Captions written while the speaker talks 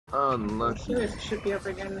Unlucky. It should be up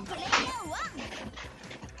again.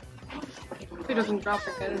 If it doesn't drop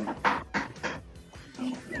again.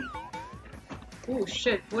 Oh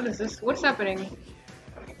shit, what is this? What's happening?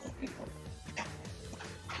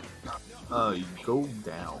 You go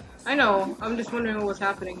down. I know, I'm just wondering what was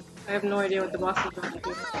happening. I have no idea what the boss is going to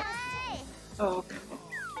do. Oh, okay.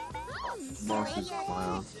 Boss is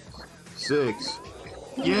clown. 6.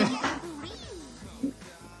 Yeah!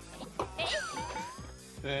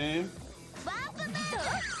 Same.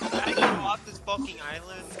 Can I get off this fucking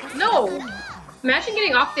island? No! Imagine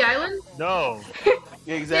getting off the island. No.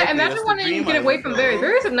 Yeah, exactly. Yeah, imagine that's the wanting to dream get away island. from Barry.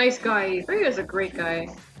 Barry's a nice guy. Barry is a great guy.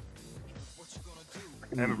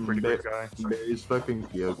 I'm a pretty good guy. Barry's fucking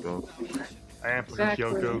Kyoko. I am pretty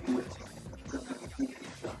Exactly. Kyoko.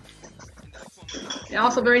 And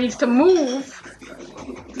also, Barry needs to move.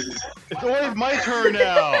 It's always my turn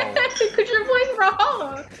now! Because you're playing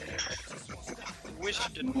Brawlhalla. Wish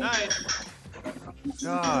denied.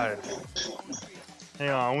 God. Hang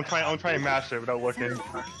on, I'm gonna try and mash it without looking.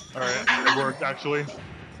 Alright, it worked actually.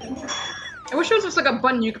 I wish it was just like a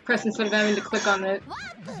button you could press instead of having to click on it.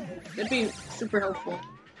 It'd be super helpful.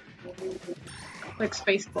 Like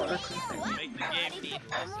spacebar or something. Make the game need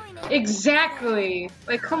less. Exactly!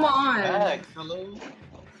 Like, come on! Back, hello.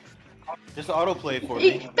 Just autoplay for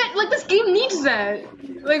me. Like, this game needs that!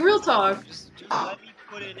 Like, real talk. Just let me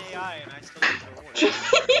put in AI and I still get the award.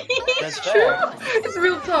 It's true! It's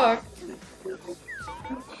real talk.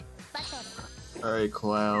 Alright,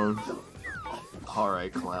 clown.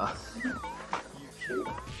 Alright, clown.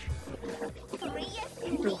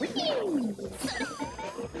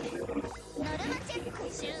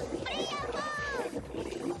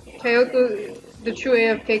 Kyoko, the true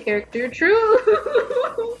AFK character. True!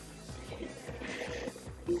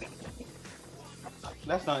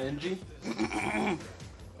 That's not NG.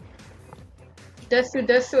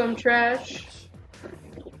 Desu, I'm trash.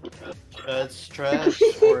 That's trash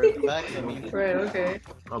or fact, I mean. Right, okay.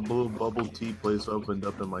 A blue bubble tea place opened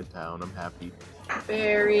up in my town. I'm happy.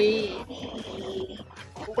 Very.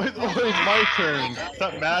 It's always my turn!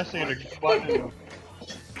 Stop mashing the button!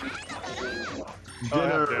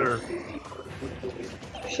 Dinner!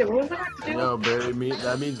 Shit, what was I going to do? No, Barry,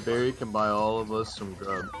 that means Barry can buy all of us some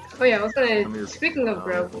grub. Oh yeah, I was Come gonna. here. Speaking of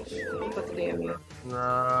grub, what's the damn you?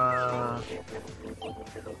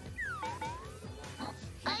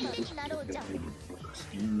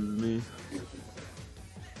 Excuse me.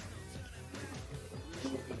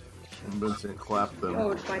 Vincent, clap them. Oh,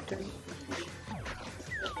 it's my turn.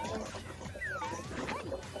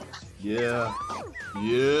 Yeah.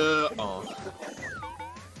 Yeah. Oh.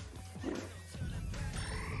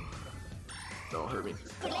 Don't hurt me.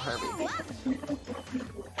 Don't hurt me.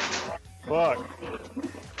 Fuck.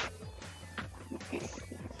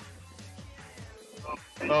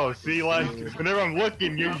 Oh, see, like, whenever I'm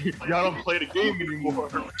looking, y'all don't play the game anymore.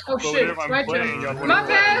 Oh So shit, whenever it's I'm my playing, y'all turn. wanna My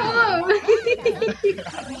play. bad, hello!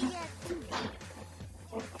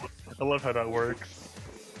 I love how that works.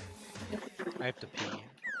 I have to pee.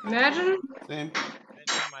 Imagine? Same.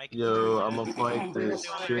 Yo, I'm gonna fight this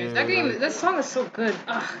chick. That game, that song is so good.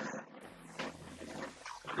 Ugh.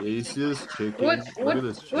 Yeah, you see this chicken? What Look at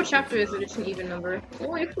this chicken. what chapter is it? It's an even number.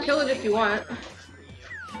 Well, you can kill it if you want.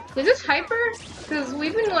 Is this hyper? Because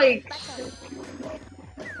we've been like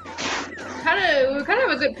we're kind of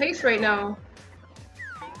a good pace right now.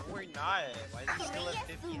 We're not. Why is he still at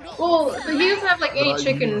 50 health? Well, he doesn't have like any But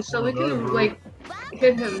chickens, so we can like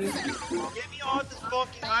hit him. Get me off this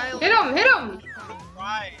fucking island. Hit him! Hit him!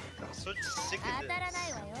 Why? I'm so sick of this.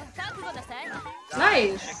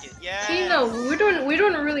 Nice. Yeah. See, no, we're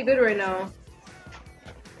doing really good right now.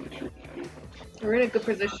 We're in a good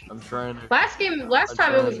position. I'm trying to. Last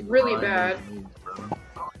time it was really bad.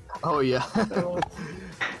 Oh yeah. So.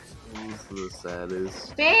 This is the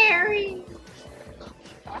saddest. Barry!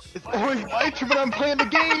 It's always my turn when I'm playing the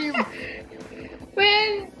game!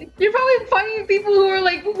 Man, you're probably fighting people who are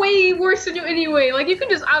like way worse than you anyway. Like you can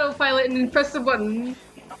just autopilot and then press the button.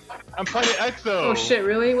 I'm playing EXO! Oh shit,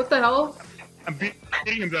 really? What the hell? I'm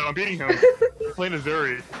beating him though, I'm beating him. I'm playing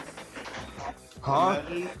Azuri. Huh?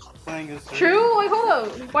 Imagine playing as True? Like hold up.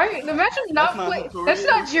 Why? Imagine not not play. Hattori. That's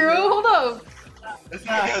not Jiro. Hold up. It's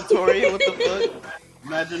not Hattori, what the fuck?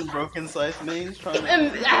 Imagine broken slice mains trying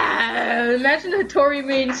to. Imagine Hattori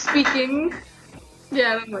main speaking.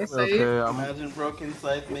 Yeah, that's my say. Okay, I'm Imagine broken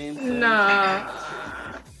slice mains. Nah.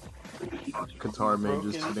 Qatar man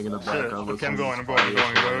just sitting in the Shit, background. okay, I'm listening going, to I'm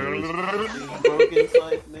going. Spotify. Broken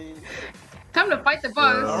slice mains. Time to fight the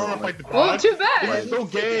I don't boss. wanna fight the Well, boss. too bad. It's so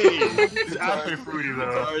gay! It's actually fruity though.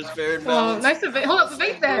 Guitar's fair Well, balance. nice to hold up,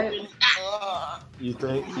 debate that. You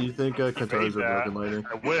think Katars are broken, Lightning?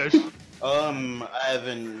 I wish. I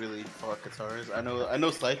haven't really fought Katars. I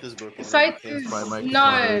know Scythe is broken. Scythe because- is By my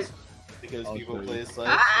not. Katars. because I'll people show play you.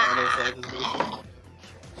 Scythe. I know Scythe is broken.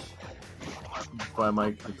 By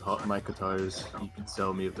my Katars, you can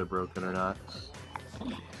tell me if they're broken or not.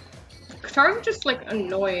 Katars are just like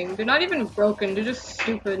annoying. They're not even broken. They're just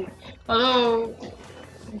stupid. Although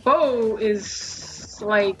Bo is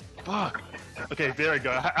like. Fuck. Okay, there we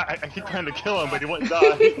go. I keep trying to kill him, but he won't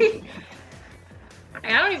die.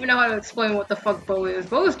 I don't even know how to explain what the fuck Bo is.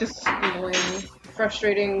 Bo is just annoying,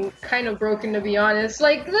 frustrating, kind of broken to be honest.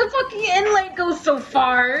 Like, the fucking N light goes so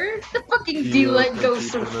far. The fucking D light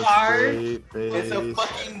goes so far. It's a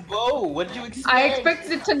fucking bow. What did you expect? I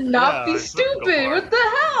expected it to not Yeah, be it's supposed to go stupid. far. What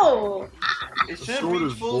the hell? It should Sword be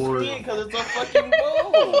is full boring. screen because it's a fucking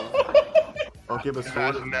bow. Okay, but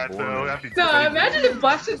sword is Imagine that though. boring. That'd be No, crazy. imagine if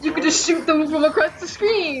Blasted you could just shoot them from across the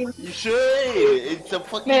screen. You should. It's a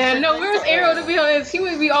fucking. Man, no, where's Arrow to be honest? He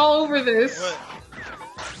would be all over this. What?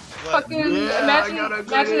 Fucking Yeah, imagine, I got a imagine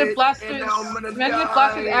grenade, if Blasters, and now I'm gonna imagine if die.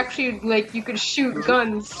 Blasters actually like you could shoot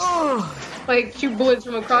guns, like shoot bullets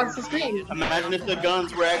from across the screen. Imagine if the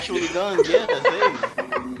guns were actually guns. Yeah,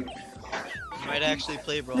 same. You might actually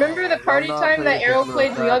play Brawl. Remember the party not time that paying Arrow attention played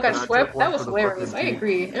to and we all that, got and I swept? took one That was for the hilarious. I fucking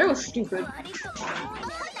agree. Arrow's stupid.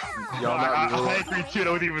 Y'all I not, real- agree too.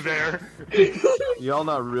 That was even there. y'all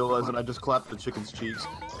not realizing I just clapped the chicken's cheeks.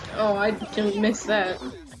 Oh, I didn't miss that.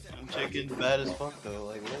 I'm chicken's bad as fuck though.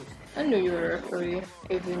 Like what? I knew you were a furry,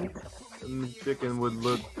 Adrian. And the chicken would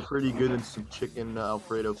look pretty good in some chicken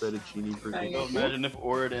Alfredo fettuccine for I me. know. So imagine if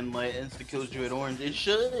Ord and Light insta kills you at orange. It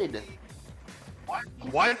should.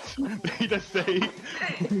 What? Did he just say?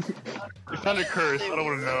 It sounded cursed. I don't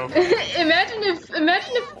want to know. imagine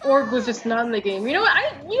if Orb was just not in the game. You know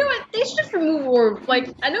what? They should just remove Orb. Like,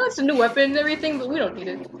 I know it's a new weapon and everything, but we don't need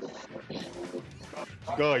it.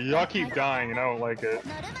 Go, y'all keep dying and I don't like it.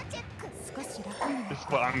 This is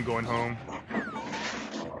what I'm going home.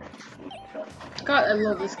 God, I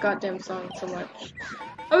love this goddamn song so much.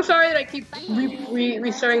 I'm sorry that I keep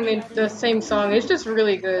restarting the same song. It's just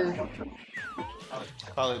really good.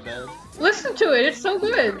 Call it bad. Listen to it. It's so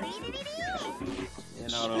good. Yeah,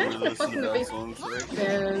 no, I don't Imagine really if listen to fucking bad big- songs. Right?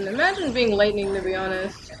 And imagine being lightning, to be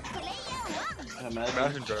honest.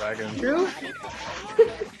 Imagine Dragon. True?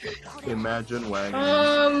 Imagine wagon.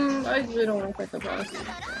 I really don't want to fight the boss.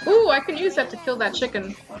 Ooh, I can use that to kill that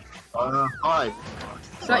chicken. Hi.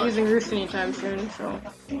 It's not using Roost anytime soon, so.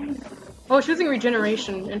 Oh, it's using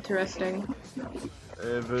regeneration. Interesting.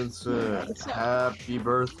 Vincent, happy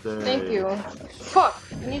birthday. Thank you. Fuck!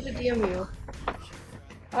 I need to DM you.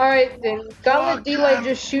 Alright then. Gauntlet D-Light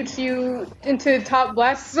just shoots you into top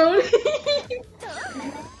blast zone.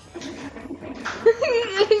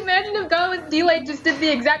 Imagine if Gauntlet D-Light just did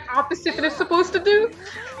the exact opposite that it's supposed to do.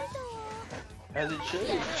 As it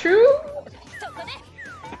should. True?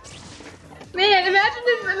 Man,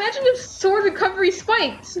 imagine if sword recovery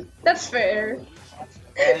spiked. That's fair.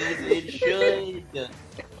 As it should.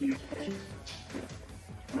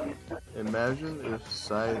 Imagine if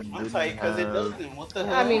Side I'm didn't tight because it have. doesn't. What the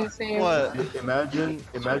hell? I mean, same. What? Imagine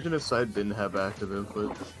if Side didn't have active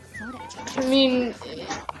input. I mean,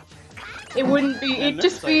 it wouldn't be. It'd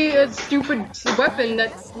just be a stupid weapon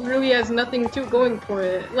that really has nothing to going for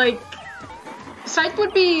it. Like, Scythe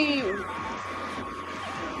would be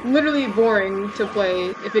literally boring to play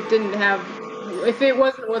if it didn't have. If it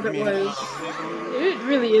wasn't what it was. It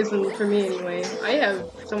really isn't for me anyway. I have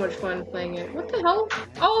so much fun playing it. What the hell?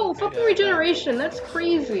 Oh, fucking regeneration. That's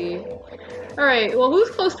crazy. Alright, well, who's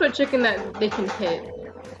close to a chicken that they can hit?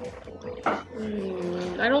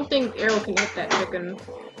 I don't think Arrow can hit that chicken.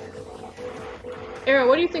 Arrow,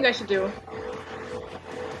 what do you think I should do?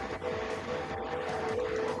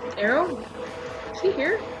 Arrow? Is he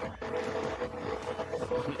here?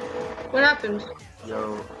 What happened?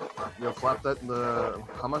 Yo, clap that.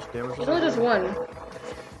 How much damage? There's only just one.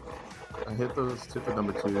 I hit the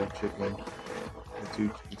number 2 chicken.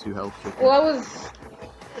 The two health chicken. Well,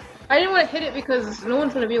 I didn't want to hit it because no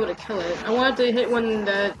one's gonna be able to kill it. I wanted to hit one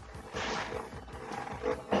that.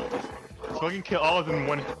 So I can kill all of them in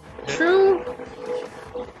one hit. True.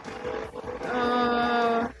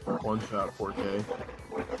 One shot 4K.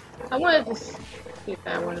 I wanted to hit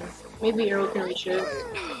that one. Maybe Arrow can reach it.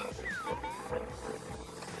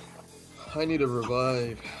 I need a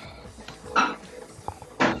revive. That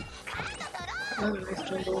was a nice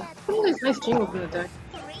jingle. Look at these nice jingles in the deck.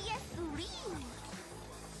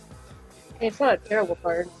 Hey, it's not a terrible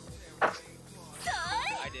card. I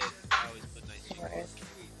did. I always put nice. Alright.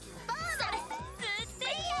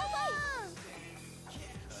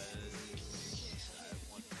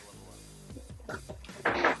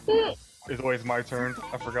 It's always my turn.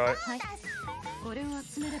 I forgot. You're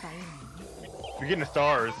getting the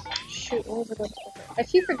stars. Shoot, what was it? I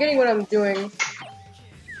keep forgetting what I'm doing.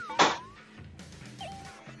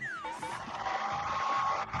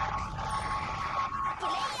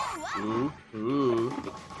 Ooh.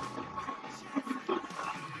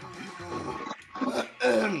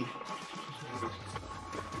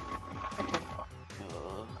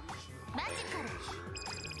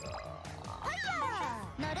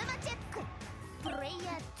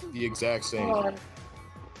 The exact same.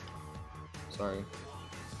 Sorry.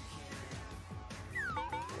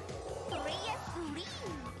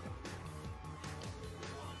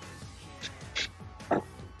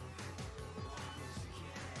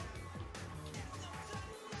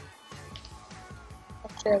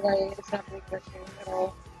 Sure, like, it's not really working at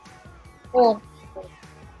all. Well,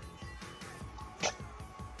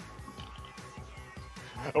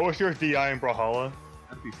 Oh, what's your DI in Brawlhalla?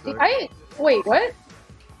 wait, what?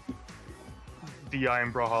 DI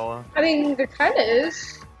in Brawlhalla. I mean, there kinda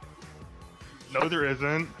is. No, there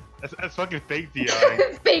isn't. That's fucking fake DI.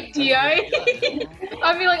 Fake DI.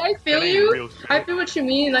 I mean, like, I feel That ain't you. real shit. I feel what you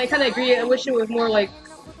mean, and I kinda agree. I wish it was more, like,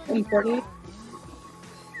 important.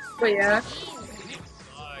 But yeah.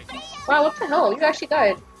 Wow, what the hell? You actually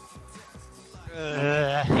died.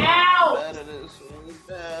 Ow! Bad it is. Really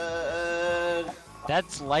bad.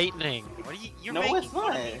 That's lightning. What are you're No, making it's fun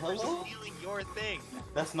not. of me for Hello? stealing your thing.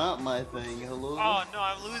 That's not my thing. Hello. Oh no,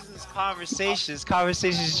 I'm losing this conversation. This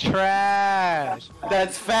conversation's trash.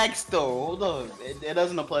 That's facts though. Hold on. It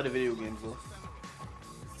doesn't apply to video games though.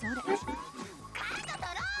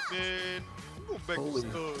 Man, go back Holy. to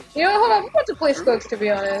Stugs. You know, hold on, I'm about to play Skugs, to be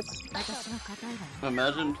honest.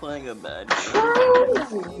 Imagine playing a bad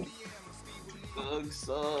Oh. Bug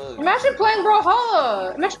sucks. Imagine playing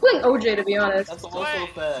Brawlhalla! Imagine playing OJ, to be honest. That's also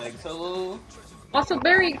fags. Hello. Also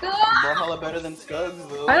very good! Brawlhalla better than Skugs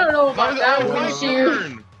though. I don't know about that Oh, one, my shoot.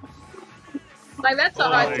 turn. Like, that's a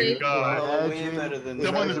Oh hot my take. God. Brawlhalla way better than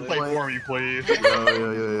Someone Skugs. doesn't play for me, please. Yo,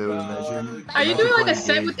 imagine. Are you imagine doing, like, a playing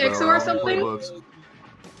set with games, Ixo bro. or I don't play something? books.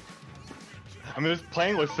 I'm just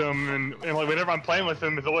playing with them, and like whenever I'm playing with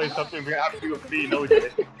them, there's always something we have to do with me. No,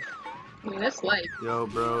 it. I mean, that's life. Yo,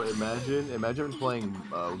 bro, imagine playing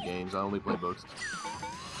games. I only play books.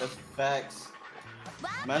 That's facts.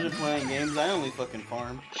 Imagine playing games. I only fucking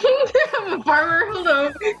farm. I'm a farmer, hold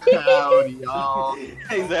on. Howdy, y'all.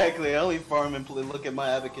 Exactly. I only farm and play. Look at my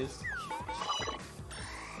abacus.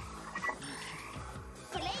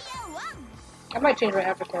 I might change my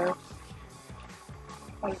avatar.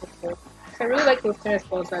 I really like those tennis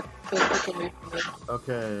balls that feel freaking weird for me.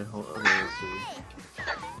 Okay, okay, let's see.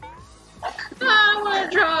 I wanna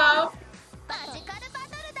drop!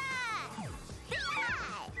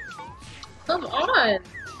 Come on!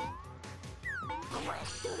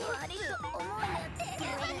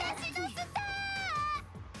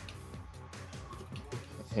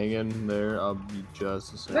 Hang in there, I'll be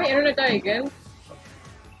just a Did my second. internet die again?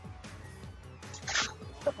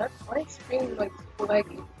 My screen like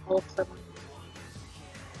lagging all of a sudden.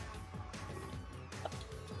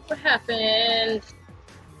 What happened?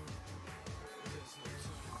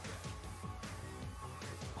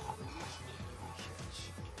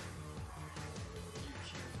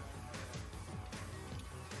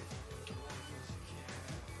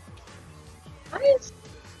 Why is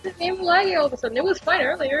the game lagging all of a sudden? It was fine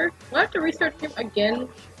earlier. Do I have to restart the game again?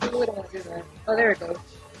 I really don't want to do that. Oh, there it goes.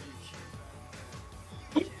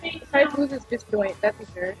 Try to lose his disjoint, that'd be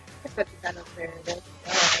fair. I guess that'd be kind of fair, I guess.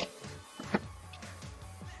 I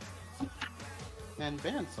don't know. And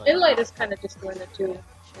band side. Inlight is kind of disjointed too.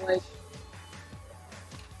 Like,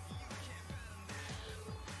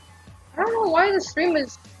 I don't know why the stream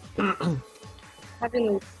is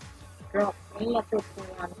having these drops. I'm not sure what's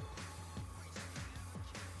going on.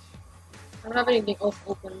 I don't have anything else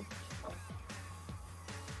open.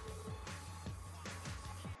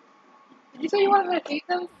 Did you say you wanted to feed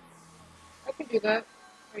them? I can do that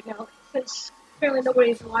right now, since apparently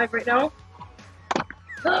nobody's alive right now.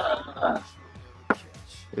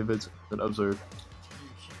 If it's an observe.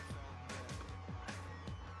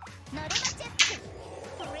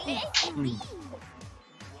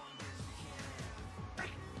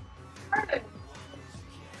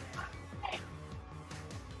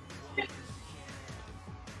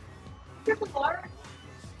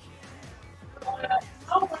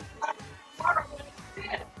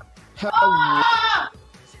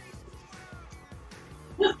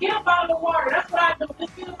 Just get up out of the water. That's what I do.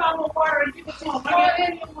 Just get up out of the water and give it to him. I get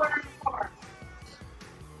in the water in the car.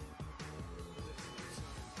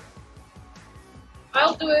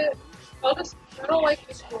 I'll do it. I don't like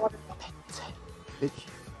this water.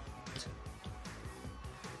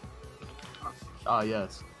 Ah,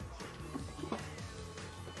 yes.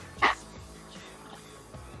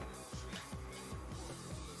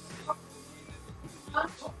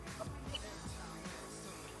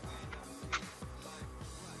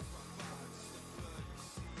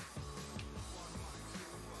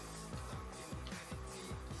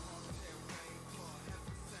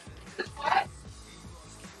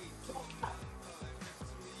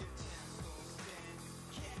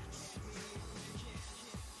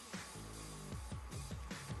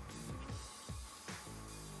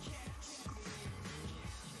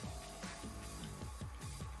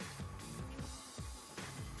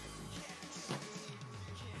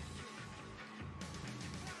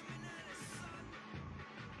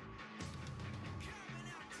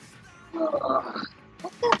 What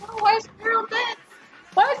the hell? Why is Arrow dead?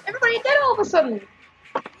 Why is everybody dead all of a sudden?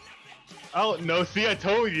 Oh no! See, I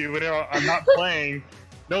told you when I'm not playing.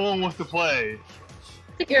 No one wants to play.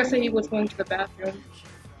 I think Arrow said he was going to the bathroom.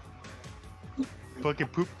 Fucking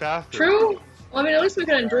poop faster. True? Well, I mean, at least we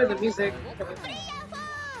can enjoy the music.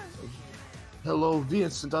 Hello,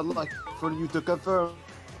 Vincent. I'd like for you to confirm.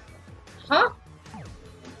 Huh?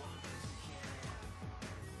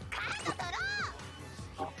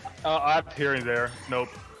 I'm here and there. Nope.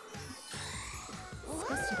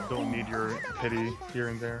 Don't need your pity here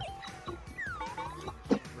and there.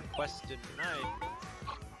 Request denied.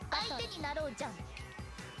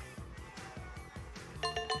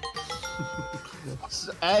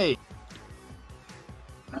 Hey.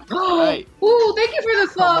 Hey. Ooh, thank you for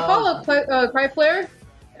this follow, Cryflare.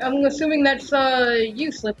 I'm assuming that's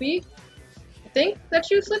you, Slippy. I think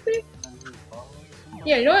that's you, Slippy?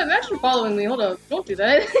 Yeah, you know what? Imagine following me. Hold up. Don't do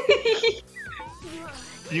that.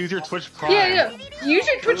 Use your Twitch Prime. Yeah. Use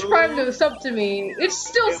your Twitch Prime to sub to me. It's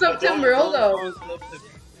still September. Hold up.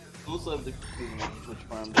 Don't sub to Twitch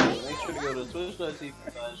Prime. Make sure to go to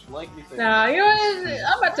twitch.tv/LikeMeSecret. Nah, you know what?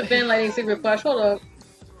 I'm about to ban Lightning Secret Flash. Hold up.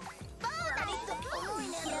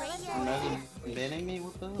 Imagine banning me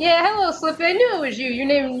with that? Yeah, hello, Slippy. I knew it was you. Your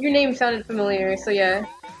name sounded familiar. So yeah.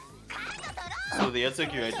 So the I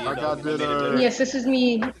took your ID. I got dinner. Yes, this is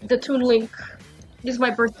me, the Toon Link. This is my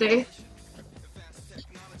birthday.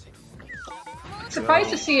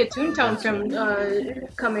 Surprised to see a Toontown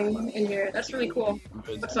coming in here. That's really cool.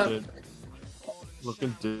 What's up? Look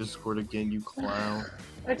in Discord again, you clown.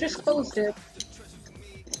 I just closed it.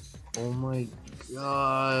 Oh my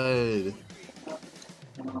god.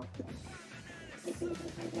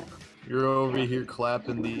 You're over here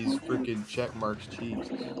clapping these freaking check marks cheeks.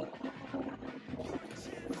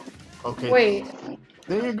 Okay. Wait.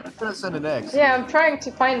 Then you're gonna send an X. Yeah, I'm trying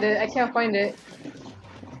to find it. I can't find it.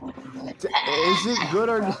 Is it good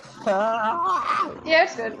or not? Yeah,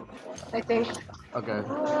 it's good. I think. Okay.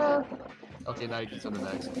 Okay, now you can send an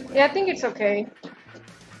X. Yeah, I think it's okay.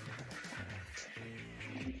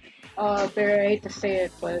 Barry, I hate to say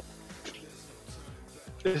it, but...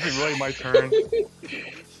 This is really my turn.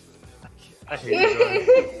 I hate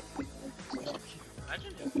it.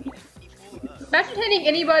 Imagine hitting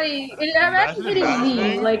anybody. Imagine hitting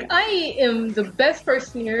me. Like, I am the best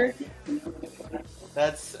person here.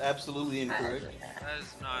 That's absolutely incorrect. That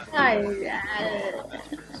is not.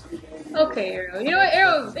 Okay, Arrow. You know what?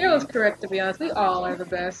 Arrow's correct, to be honest. We all are the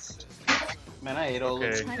best. Man, I hate all of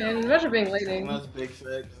Okay. them. And imagine being Lightning. That's big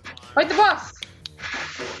facts. Fight the boss!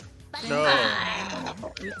 No.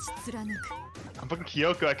 I'm fucking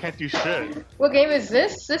Kyoko, I can't do shit. What game is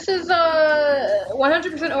this? This is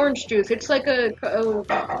 100% orange juice. It's like a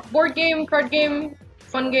board game, card game,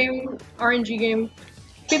 fun game, RNG game.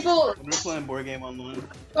 People. We're playing board game online.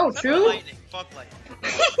 Oh, Except for true. Lightning. Fuck Lightning.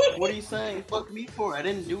 What are you saying? Fuck me for? I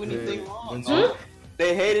didn't do anything wrong. Hmm?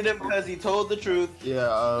 They hated him because he told the truth.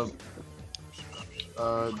 Yeah,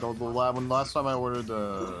 when last time I ordered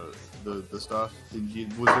the stuff,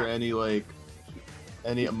 was there any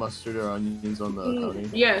mustard or onions on the honey?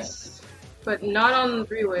 Yes, but not on the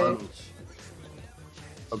three-way.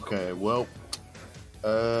 Okay, well,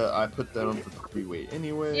 I put that on the three-way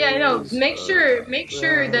anyway. Yeah, I know. Make sure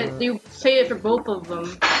that you say it for both of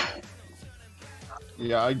them.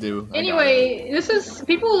 Yeah, I do. Anyway, this is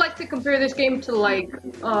people like to compare this game to like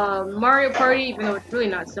Mario Party, even though it's really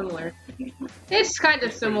not similar. It's kind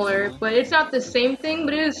of similar, but it's not the same thing.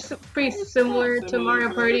 But it is pretty similar to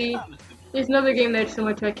Mario Party. There's another game that's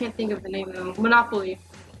similar to. I can't think of the name though. Monopoly.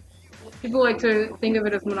 People like to think of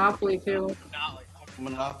it as Monopoly too.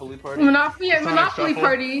 Monopoly Party. Monopoly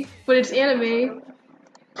Party, but it's anime.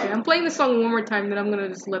 Yeah, I'm playing the song one more time, then I'm gonna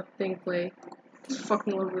just let the thing play. Just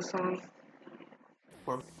fucking love this song.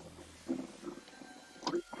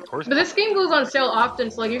 But this game goes on sale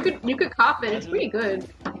often, so like you could cop it. It's pretty good.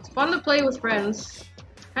 It's fun to play with friends.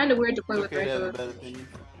 Kinda weird to play with Okay, to have a Rendos. bad opinion.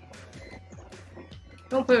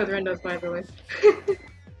 Don't play with Rendos, by the way.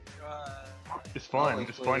 It's fun.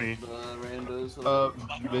 It's funny. Randos.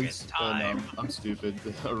 Vince, no, I'm stupid.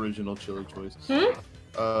 The original chili choice. Hmm?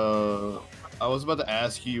 I was about to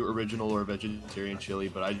ask you original or vegetarian chili,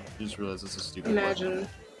 but I just realized it's a stupid Imagine.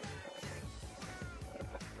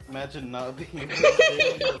 Imagine not being.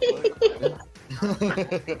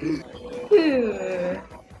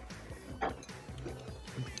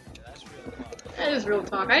 That is real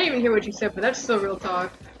talk. I didn't even hear what you said, but that's still real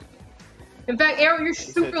talk. In fact, Arrow, you're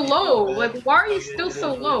super low. Like, why are you still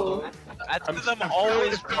so low? That's because I'm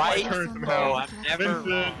always right, bro. I'm never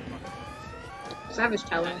wrong. Savage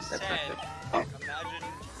talent. I That's said, not good. imagine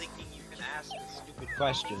thinking you can ask a stupid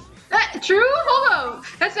question. That true? Hold up.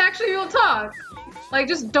 That's actually real talk. Like,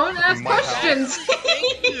 just don't ask In my house. questions.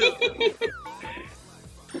 Thank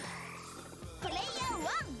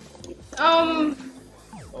you.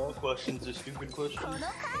 All questions are stupid questions.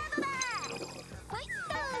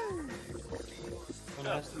 Don't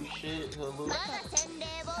ask me shit. Hello.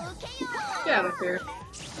 Yeah, that's fair.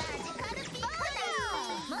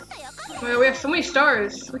 Well, we have so many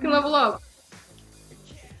stars. We can level up.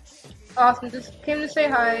 Awesome. Just came to say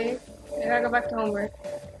hi. I gotta go back to homework.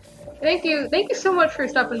 Thank you so much for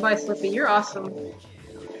stopping by, Slippy. You're awesome.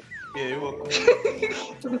 Yeah, you're welcome.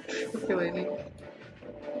 Okay, lady.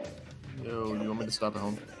 Yo, you want me to stop at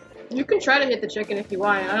home? You can try to hit the chicken if you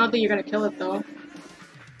want. I don't think you're gonna kill it though.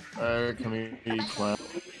 Alright, come here, you clown.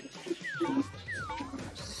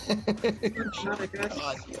 Good shot, I guess.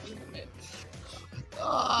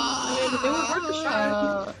 It would work a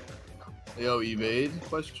shot. Yo, evade?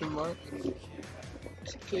 Question mark.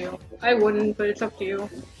 It's up to you. I wouldn't, but it's up to you.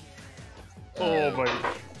 Oh my.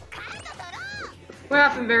 What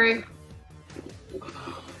happened, Barry?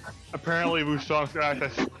 Apparently, Wusong's got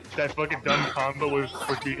that fucking dumb combo was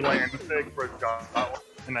for Beagle and Mistake for a job,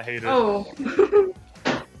 and I hate it. Oh.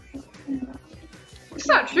 It's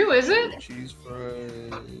not true, is it? Cheese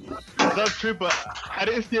fries. That's true, but I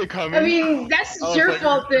didn't see it coming. I mean, that's I was your like,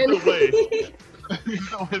 fault then. no way.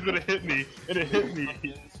 No one's gonna hit me, and it hit me.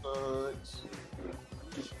 Sucks.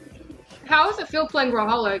 How does it feel playing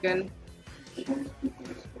Brawlhalla again?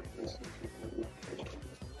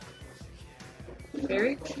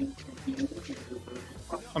 Barry?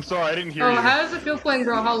 I'm sorry, I didn't hear Oh, you. how does it feel playing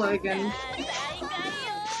Brawlhalla again?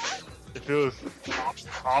 It feels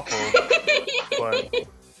awful, but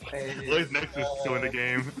Blaze Nexus is still in the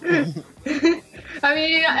game. I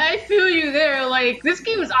mean, I feel you there. Like, this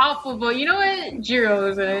game is awful, but you know what?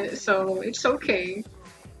 Jiro's in it, so it's okay.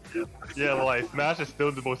 Yeah, like Smash is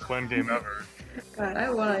still the most fun game ever. God, I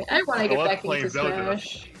wanna get love back playing into Zelda.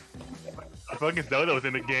 Smash. If fucking Zelda was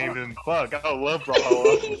in the game, then fuck, I would love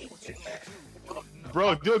Brawlhalla.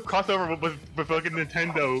 Bro, do a crossover with fucking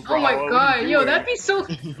Nintendo. Oh my Brawlhalla, god, what are you yo, doing? that'd be so.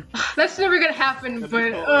 That's never gonna happen,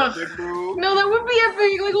 but ugh. Bro. No, that would be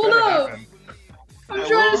epic. Like, hold Never up. happened. I'm That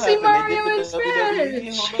trying to will see happen. Mario They in did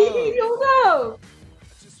the WWE. Smash. Hold up.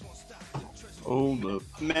 Hold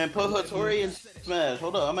up. Man, put Hattori in Smash.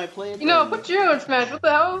 Hold up, I might play it. You know, then. put Jiro in Smash. What the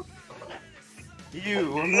hell?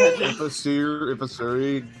 You. Imagine. If a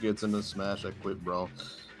Suri gets into Smash, I quit, bro.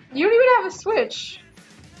 You don't even have a Switch.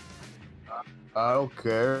 I don't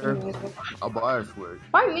care. I'll buy a Switch.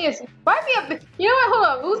 Buy me a. You know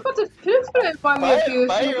what? Hold up. Who's gonna buy me a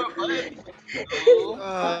Buy PS?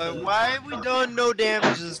 Why we doing no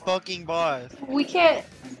damage to this fucking boss? We can't.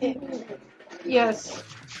 Yes.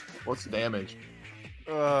 What's the damage?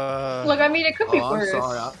 Look, I mean, it could be Oh, I'm worse.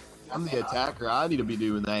 sorry. I'm the attacker. I need to be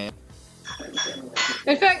doing that.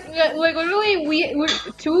 In fact, like literally, we're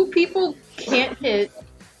two people can't hit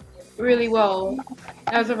really well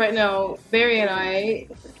as of right now. Barry and I.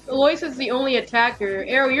 Lois is the only attacker.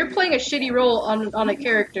 Arrow, you're playing a shitty role on a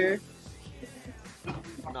character.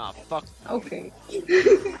 Nah, fuck. Okay.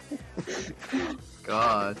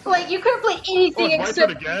 God. Like you could have played Oh, anything it's my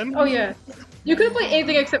except. turn again? Oh yeah. You could have played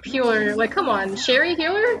anything except healer. Like, come on, Sherry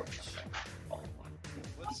healer?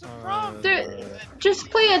 What's the problem? Just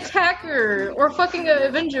play attacker or fucking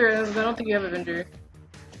Avenger. I don't think you have Avenger.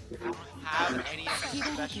 I don't have any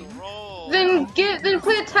special role. Then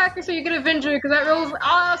play attacker so you get Avenger because that role is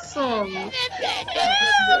awesome.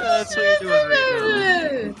 That's what you're doing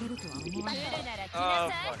right now.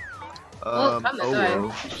 Oh, fuck. Oh, I'm gonna die.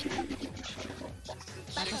 well.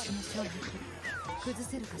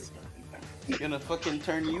 Gonna fucking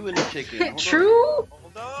turn you into chicken. Hold on. True?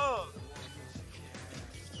 Hold up.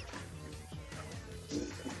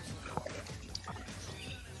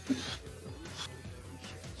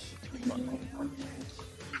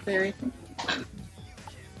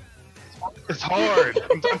 It's It's hard.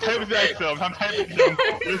 I'm typing that stuff. I'm typing them.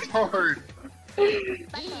 It's hard.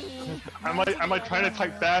 I'm like trying to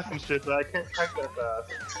type fast and shit, but I can't type that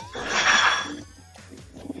fast.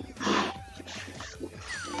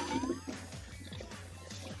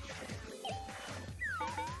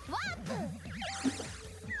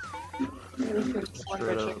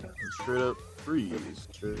 Straight up freeze.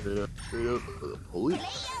 Straight up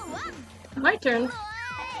police. My turn.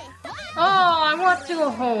 Oh, I want to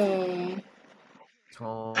go home.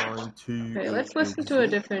 Time to. Okay, let's listen to a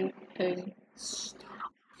different thing. Let's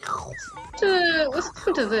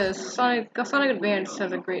listen to this. Sonic Advance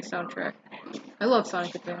has a great soundtrack. I love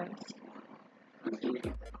Sonic Advance.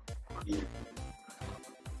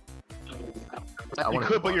 You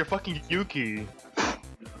could, but you're fucking Yuki.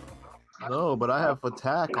 No, but I have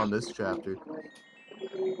attack on this chapter.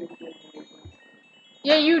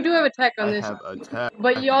 Yeah, you do have attack on this. I have attack.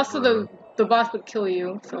 But you also the boss would kill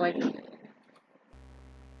you, so like.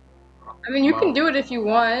 I mean, you can do it if you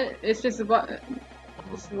want. It's just the boss.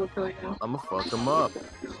 This will kill you. I'ma fuck him up.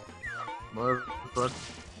 Motherfucker.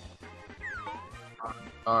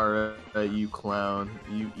 Alright, you clown.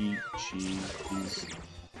 You eat cheese.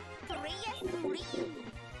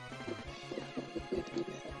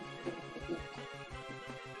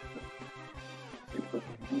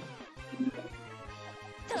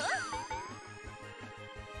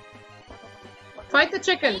 Fight the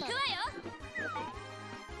chicken! Eat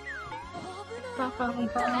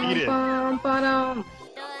it.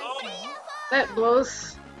 That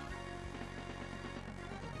blows.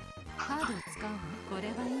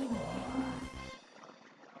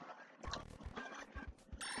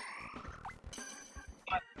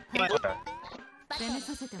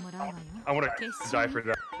 I wanna die for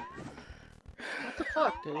that. What the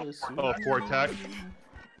fuck? Oh, 4 attack?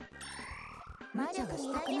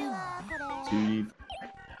 Dude.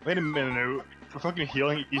 Wait a minute, we're fucking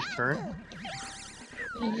healing each turn?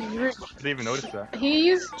 I didn't even notice that. He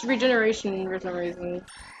used regeneration for some reason.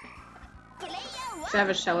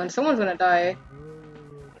 Savage challenge. Someone's gonna die.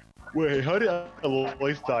 Wait, how did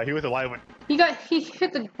Alois die? He was alive when... He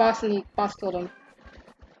hit the boss and the boss killed him.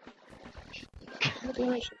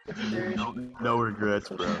 No regrets,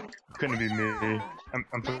 bro. Couldn't be me.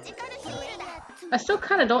 I still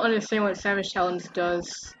kind of don't understand what Savage Challenge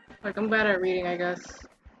does. Like, I'm bad at reading, I guess.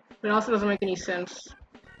 But it also doesn't make any sense.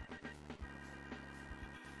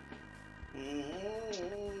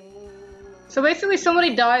 So basically,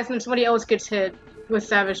 somebody dies and then somebody else gets hit with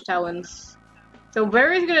Savage Talons. So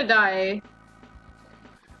Barry's gonna die.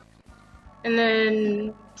 And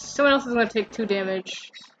then someone else is gonna take 2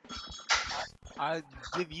 damage. I'll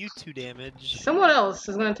give you 2 damage. Someone else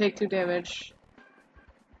is gonna take 2 damage.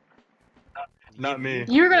 Not me.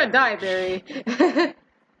 You're gonna die, Barry.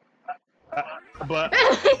 But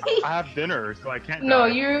I have dinner, so I can't No,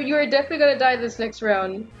 die. you're definitely gonna die this next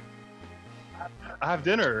round. I have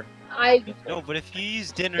dinner. No, but if you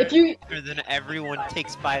use dinner, then everyone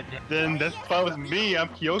takes 5 damage. Then that's fine with me. I'm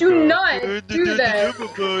Kyoko. Do not do that.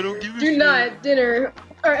 Do not dinner,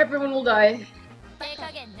 or everyone will die.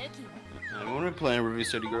 When we're playing Ruby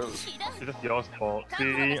City Girls. It's just y'all's fault.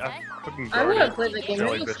 See, I fucking I guarded. wanna play the game.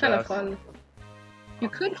 Jelly It looks bitch kind of ass. fun. You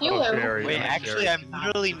could heal Oh, him. Sherry. Wait, I'm actually, Sherry. I'm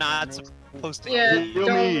literally not supposed to. Yeah, Heal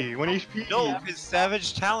don't. me. 1 HP. No, because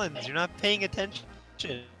Savage Challenge, you're not paying attention.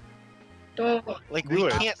 Don't Like, Do we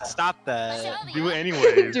it. can't stop that. Do it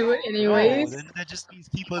anyways. do it No, anyways. then that just means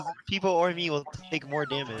people or me will take more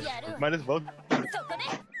damage. Might as well.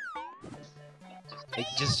 Like,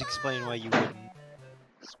 just explain why you wouldn't.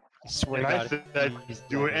 I swear And to I God. said, if you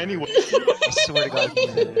do it anyway. I swear to God. if you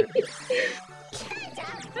did it.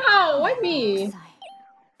 Ow, why me?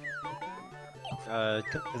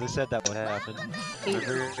 Because I said that would happen.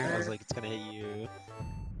 Remember? I was like, it's gonna hit you.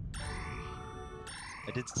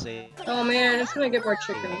 I did say. Oh man, it's gonna get more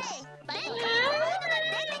chickens.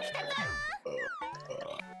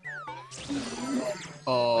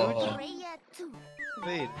 Oh.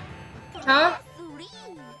 Wait, Huh?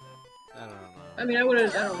 I don't know. I mean, I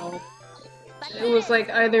don't know. It was like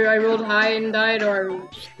either I rolled high and died, or I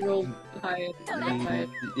rolled high and died.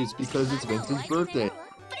 It's because it's Vincent's birthday.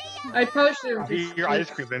 I probably should have Eat just... your ice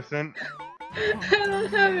cream, Vincent. I don't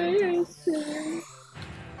have any ice cream.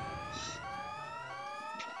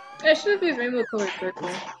 I should have used rainbow colored circle.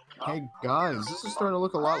 Hey guys, this is starting to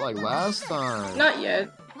look a lot like last time. Not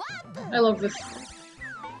yet. I love this.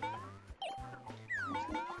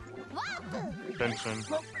 Attention.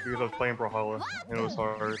 Because I was playing Brawlhalla, and it was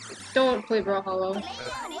hard. Don't play Brawlhalla.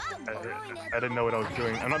 I didn't know what I was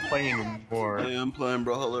doing. I'm not playing anymore. Hey, I'm playing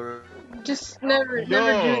Brawlhalla. Just never do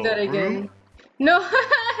Yo, that again. Rude. No.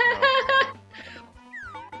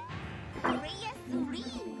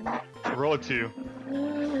 roll a 2.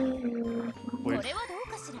 Please.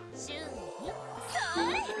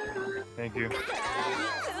 Thank you.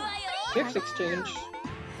 Gift exchange.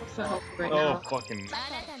 What's not helpful right Oh, now? fucking. Is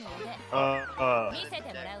that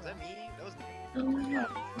me? That was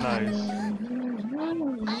Nice.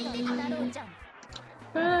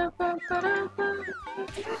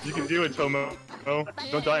 You can do it, Tomo. Oh,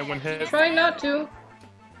 don't die in one hit. Try not to.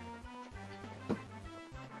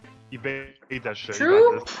 Evade that shit.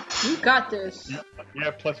 True? You You got this. got this. You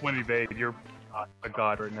have +1 evade. You're a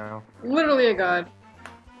god right now. Literally a god.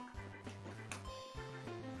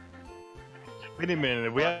 Wait a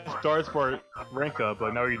minute. We have stars for rank up,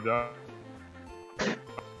 but now you don't.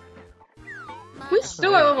 We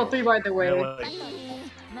still at level 3 by the way. You know, like,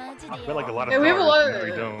 I feel like a lot of Yeah, we have a stars. lot of- No,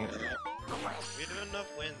 we don't. we have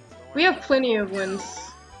enough wins. Don't We worry. have plenty of wins.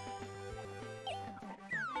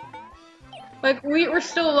 Like, we're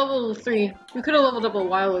still level 3. We could have leveled up a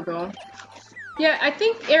while ago. Yeah, I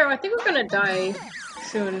think, Arrow, I think we're gonna die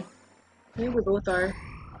soon. I think we both are.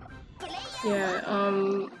 Yeah,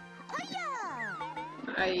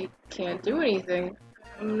 I can't do anything.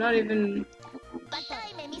 I'm not even...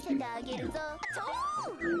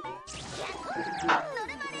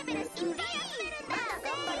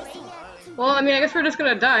 Well, I mean, I guess we're just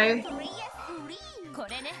gonna die.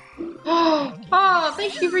 Oh,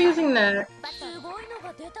 thank you for using that.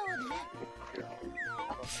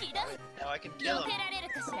 Now I can kill him.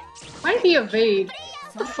 Why did he evade?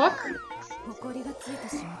 What the fuck?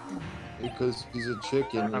 Because he's a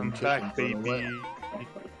chicken. I'm and back, chickens run baby. away.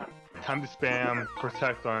 Time to spam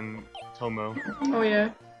protect on Tomo. Oh yeah.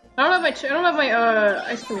 I don't have my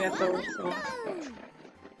ice cream yet though. So.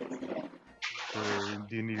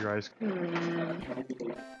 Do you need your ice cream? Hmm.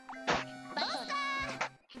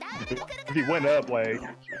 If he went up, like,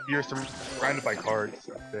 you're surrounded by cards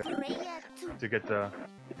there to get the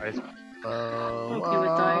ice cream. Okay with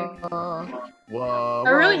dying. Whoa, I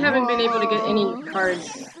really haven't been able to get any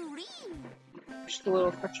cards. Just a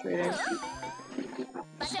little frustrating.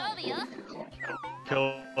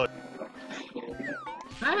 Kill it.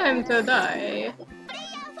 Time to die.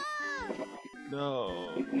 No.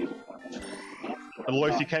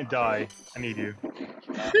 Otherwise, you can't die. I need you.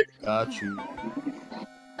 Got you.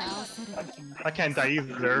 I can't die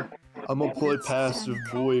either. I'm a play passive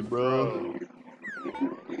boy, bro.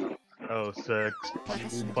 Oh, 6. Good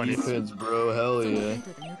Funny. defense, bro. Hell yeah.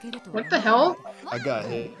 What the hell? I got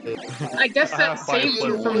hit. I guess that saved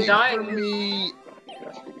you from dying. Me.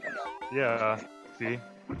 Yeah. See?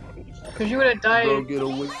 Because you would have Bro, died get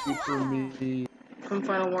away from me. from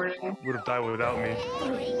Final Warning. Would have died without me.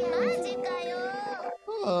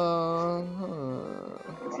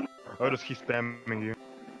 I'll just keep spamming you.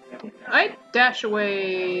 I dash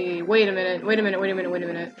away. Wait a minute. Wait a minute. Wait a minute. Wait a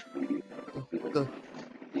minute.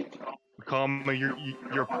 Call me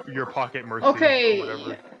your pocket mercy. Okay. Or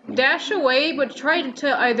whatever. Dash away, but try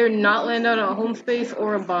to either not land on a home space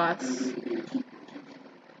or a boss.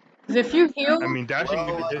 'Cause if you heal, I mean, dashing is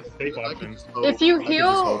Bro, a safe I option. can just hope- if you I can just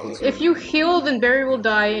hope heal, it's if me. you heal, then Barry will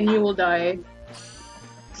die and you will die.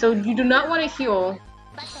 So you do not want to heal.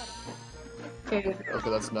 Okay, Okay,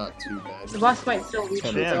 that's not too bad. the boss might still reach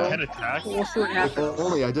you Damn, though. 10 attack. We'll see what If happens.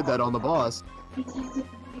 only I did that on the boss. The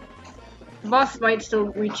boss might still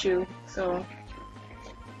reach you, so.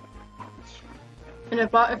 And if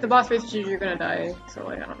the boss reaches you, you're gonna die. So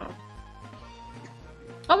like, I don't know.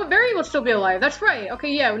 Oh, but Barry will still be alive. That's right.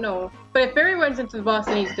 Okay, yeah, no. But if Barry runs into the boss,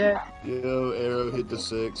 then he's dead. Yo, arrow hit the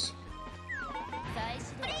 6.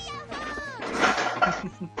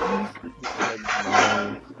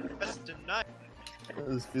 That's denied.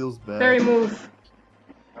 This feels bad. Barry, move.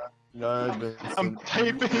 No, Vincent. I'm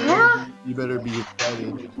typing. You better be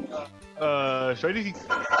excited. Should I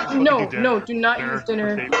do? No, dinner? no, do not Dinner use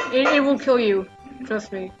dinner. for It will kill you.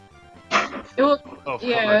 Trust me. It will. Oh, fuck,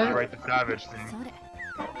 Yeah. right, the savage thing.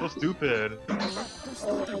 So stupid.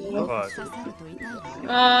 Fuck.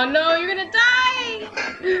 No, you're gonna die!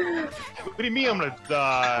 What do you mean I'm gonna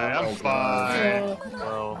die? I'm Oh, fine. God.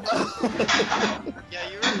 Well, Yeah,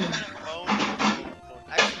 you were on your phone.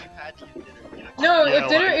 Actually, you had to use dinner. No,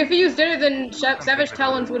 Yeah, if he used dinner, then Savage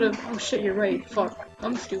Talons would have. Oh shit, you're right. Fuck,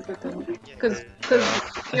 I'm stupid then. Because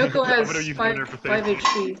Kyoko I'm has gonna use 5 dinner for 5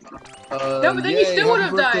 safety. HP. No, but then you yay, still would happy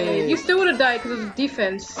have died. birthday. You still would have died because of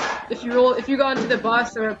defense. If you got into the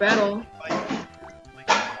boss or a battle. Buy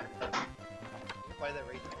that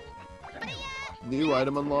right New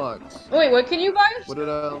item unlocked. Oh, wait, what can you buy? What did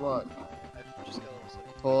I unlock? I just got a little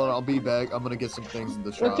second. Hold on, I'll be back. I'm gonna get some things in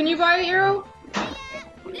the shop. What can you buy, Arrow? I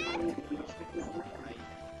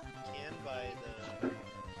can buy the.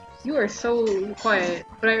 You are so quiet,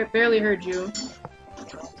 but I barely heard you.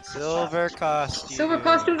 Silver costume. Silver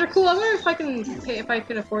costumes are cool. I wonder if I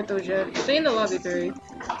can afford those yet. Stay in the lobby, Barry.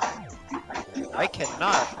 I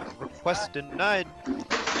cannot. Request denied.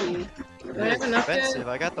 Do I have enough Expensive. yet?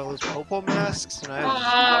 I got those popo masks and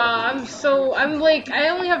I. I'm like, I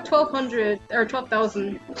only have 1,200 or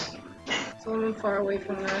 12,000, so I'm far away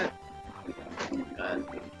from that.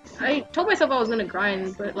 God. I told myself I was gonna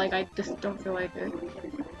grind, but like I just don't feel like it.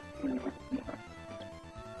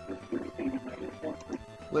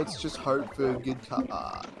 Let's just heart food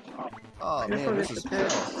guitar. Oh man, this is hell.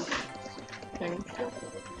 Thing.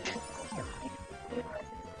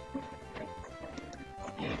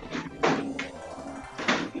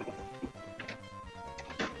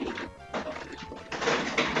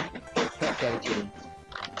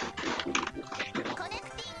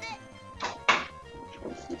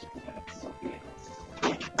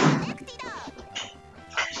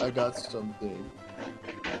 I got something.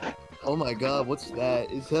 Oh my god, what's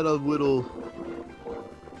that? Is that a little...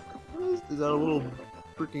 Is that a little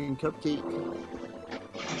freaking cupcake?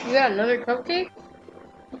 You got another cupcake?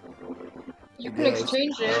 You can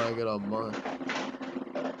exchange it I got a month.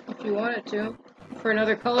 if you wanted to for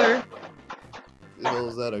another color.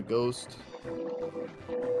 Is that a ghost?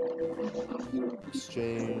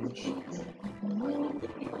 Exchange.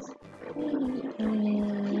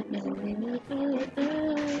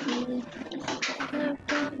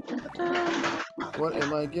 What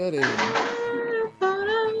am I getting?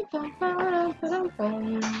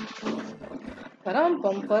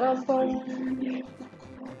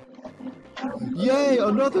 Yay!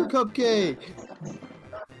 Another cupcake!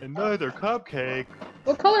 Another cupcake.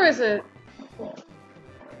 What color is it?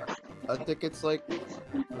 I think it's like...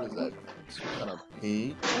 What is that? Some kind of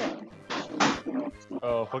pink?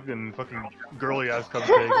 Oh, fucking girly ass cupcake.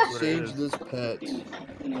 That's what it Exchange is. this pet.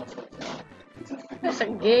 That's a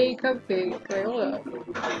gay cupcake. Wait, hold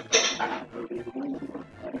up.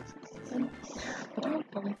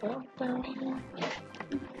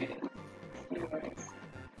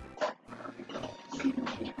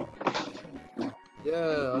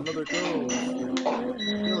 Yeah, another ghost.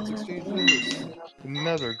 Yeah, let's exchange this.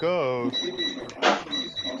 Another ghost.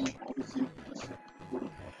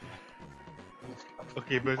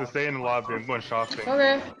 Okay, but to stay in the lobby, I'm going shopping.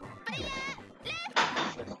 Okay.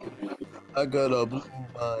 I got a blue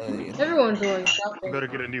line. Everyone's going I shopping. better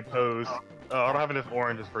get a new pose. I don't have enough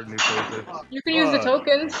oranges for new poses. You can use the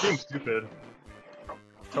tokens. Seems stupid.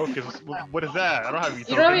 Tokens? What is that? I don't have any tokens.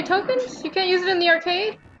 You don't have any tokens? You can't use it in the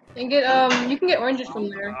arcade? And get you can get oranges from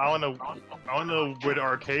there. I don't know where the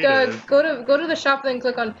arcade is. Go to the shop, then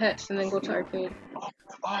click on pets, and then go to arcade.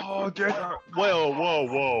 Oh, there's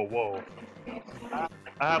whoa.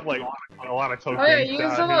 I have like a lot of tokens. Oh yeah,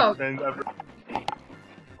 use them up.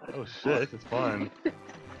 Oh shit, this is fun.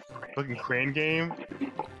 Fucking crane game.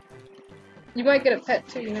 You might get a pet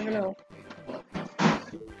too. You never know.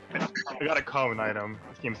 I got a common item.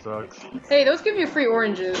 This game sucks. Hey, those give you free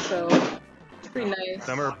oranges, so it's pretty nice.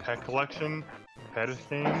 Summer pet collection. Pet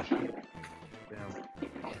exchange. Damn.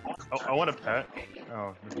 Oh, I want a pet.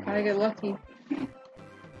 Oh. I get lucky.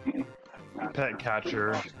 Pet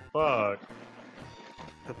catcher. Fuck.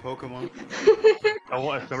 The Pokemon. I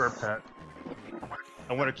want a summer pet.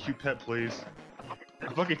 I want a cute pet, please. A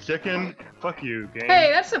fucking chicken? Fuck you, game. Hey,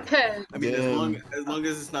 that's a pet. I mean, Yeah. as long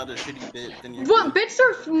as it's not a shitty bit, then you're What? good. Bits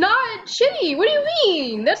are not shitty. What do you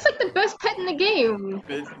mean? That's like the best pet in the game.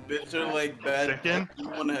 Bits are like bad. Chicken?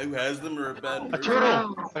 Anyone who has them are a bad. A person.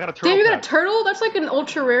 turtle! I got a turtle Damn, you got a pet. turtle? That's like an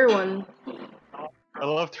ultra rare one. I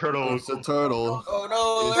love turtles. It's a turtle. Oh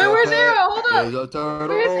no! It's a Where's pet. Arrow? Hold up. It's a turtle.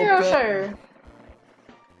 Where's Arrow, pet. sir?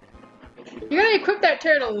 You gotta equip that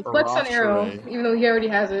turtle. Flex on Arrow, Rockstray. even though he already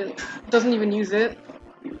has it. Doesn't even use it.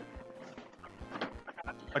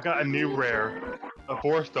 I got a new rare. A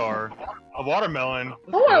 4-star. A watermelon.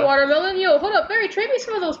 I want a watermelon. Yo, hold up, Barry, trade me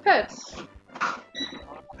some of those pets. I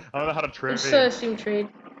don't know how to trade. It's Steam trade.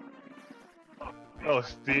 Oh,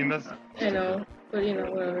 Steam, that's... I know, but you know,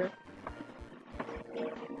 whatever.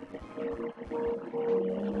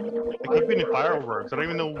 I keep getting fireworks. I don't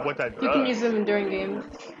even know what that does. You can use them during games.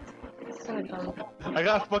 It's kinda dumb. I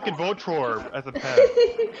got a fucking Voltorb as a pet.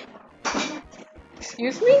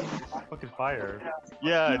 Excuse me? Fucking fire.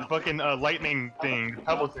 Yeah, it's fucking lightning thing.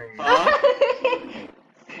 Pebble thing.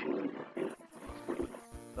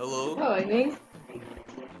 Hello. Oh, I think.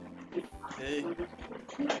 Hey.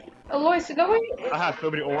 Oh, Lois, nobody I have so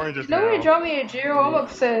many oranges now. draw me a Jiro. I'm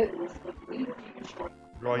upset.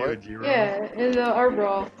 Draw you a G-Ro. Yeah, in the art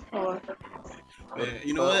brawl. Hold on.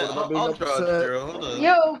 You know what? What about I'll being draw upset? it, Zero. Hold on.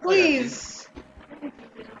 Yo, please.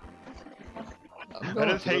 I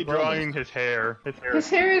just hate drawing his hair. His hair. His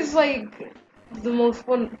hair is like the most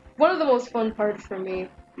fun. one of the most fun parts for me,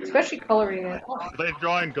 especially coloring it. It's like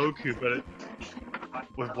drawing Goku, but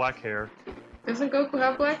with black hair. Doesn't Goku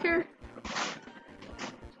have black hair?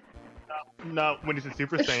 Not when he's a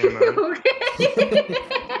Super Saiyan mode. Okay.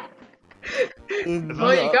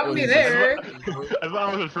 Well, you got me there. That's what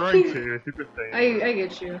I was referring to, Super Saiyan. I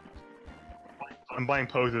get you. I'm buying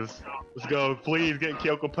poses. Let's go. Please get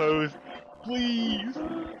Kyoko pose. Please.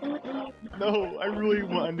 No, I really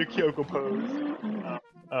want a new Kyoko pose.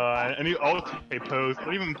 A new Altair pose.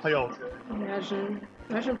 Don't even play Altair. Imagine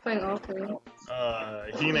playing Altair.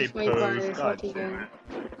 Hime Just wait by pose. it, God fucking damn it.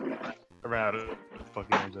 I ran out of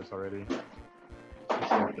fucking angels already.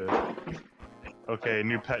 Stupid. Okay,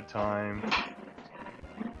 new pet time.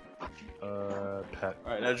 Pet.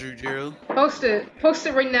 Alright, now Drew Jiro. Post it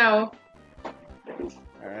right now.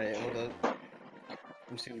 Alright, hold up.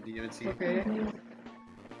 I'm just gonna DM it to you. Okay.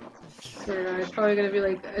 Swear to God, it's probably gonna be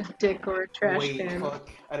like a dick or a trash Wait, can. fuck.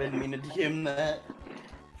 I didn't mean to DM that.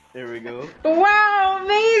 There we go. Wow,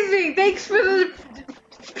 amazing! Thanks for the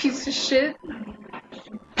piece of shit.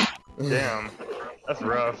 Damn. That's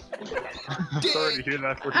rough. Sorry to hear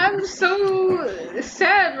that. I'm so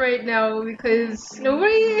sad right now because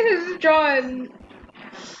nobody has drawn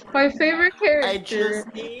my favorite character. I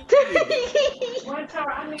just need One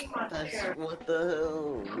tower, I need my That's chair. what the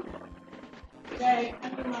hell? Okay, I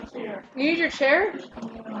need my chair. You need your chair?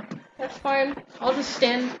 That's fine. I'll just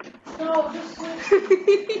stand. No, just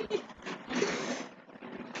switch.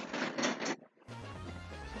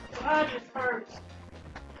 I just hurts.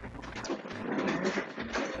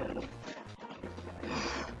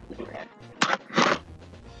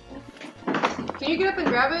 Can you get up and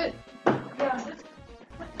grab it? Yeah, just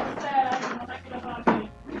put that when I get up on me.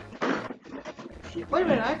 Wait a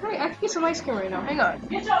minute, I can get some ice cream right now. Hang on.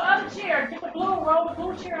 Get your other chair. Get the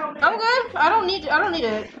blue chair over there. I'm good. I don't need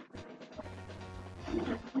it.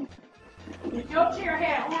 If your chair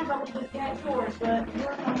had arms, I would just get yours, but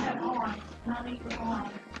yours don't have arms. And I need the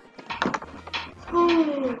arms.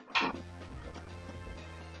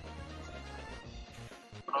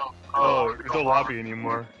 Oh, there's no lobby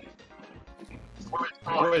anymore.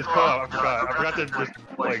 Where is co-op? I forgot to just,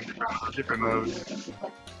 like, different modes.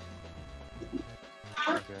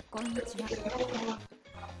 Okay. I'm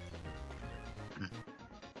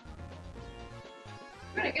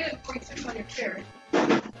gonna get it before you sit on your chair.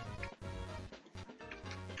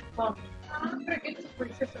 I'm gonna get this before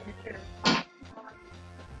you sit on your chair.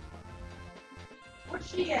 Where's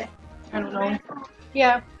she at? I don't know.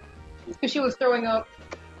 Yeah. Because she was throwing up.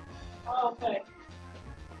 Oh, okay.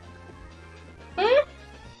 Hmm?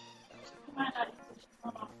 She might not.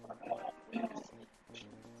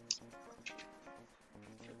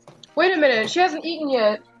 Wait a minute, she hasn't eaten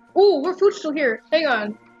yet. Ooh, her food's still here. Hang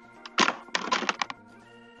on. I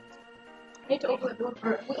need to open the door for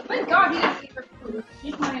her. Thank God he didn't eat her food.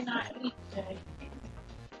 She might not eat today.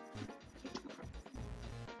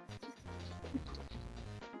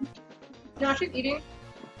 No, she's eating.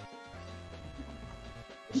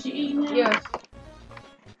 Is she eating it? Yes.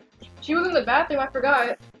 She was in the bathroom, I forgot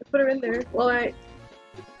to put her in there while I...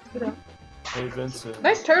 Hey Vincent,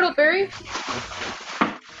 Nice turtle, Barry.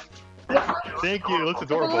 Thank you, it looks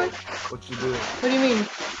adorable. what you do? What do you mean?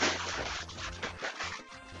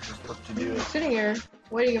 Just what you do? I'm sitting here,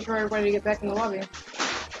 waiting for everybody to get back in the lobby.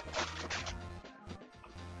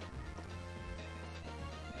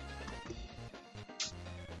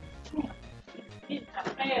 It's not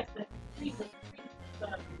fast. She's a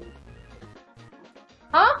stuff.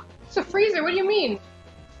 Huh? It's a freezer, what do you mean?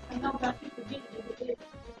 I know that people get it.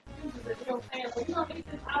 It's real fast. Like, you know,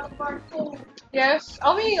 it's just out of our food. Yes,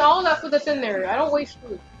 I'll be eating all that food that's in there. I don't waste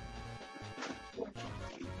food.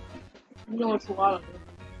 You know it's a lot of it.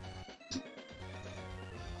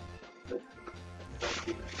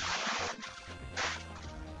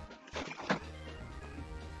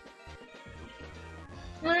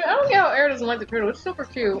 I don't get how Air doesn't like the turtle. It's super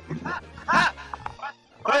cute.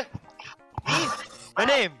 What? Me? My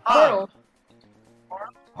name? Turtle.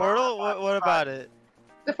 Portal? What about it?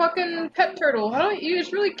 The fucking pet turtle. How don't you?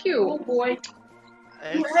 It's really cute. Oh boy.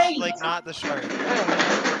 It's like not the shark. I don't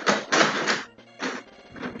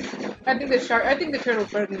know. I think the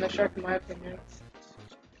turtle's better than the shark in my opinion.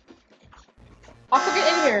 Also get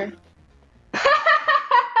in here.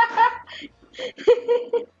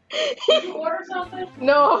 Did you order something?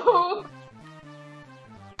 No.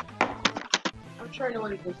 I'm trying to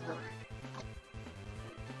what it is now.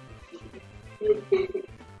 Hey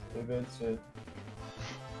Vincent.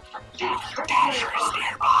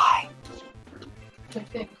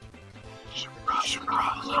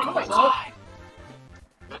 Oh my God.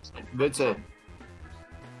 Vincent.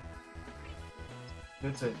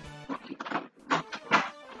 That's it.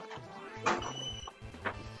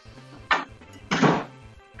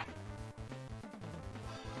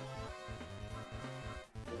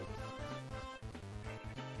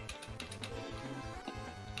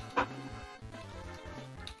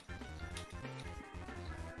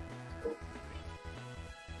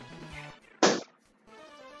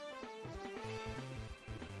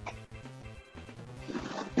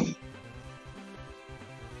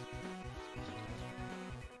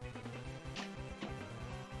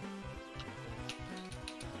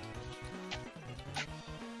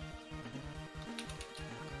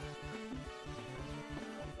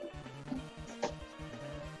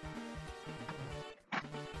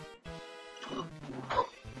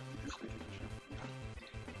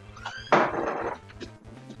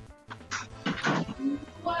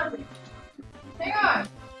 Hang on.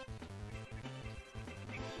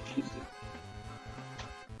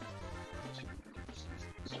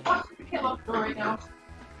 What? I can't lock the door right now.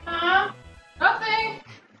 Huh? Nothing.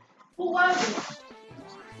 Who was it?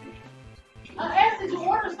 I asked, did you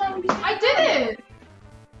order something? I didn't.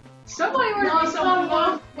 Somebody ordered me something.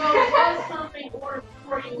 Well, it was something ordered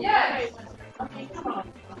for you. Yes. Okay, come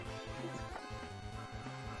on.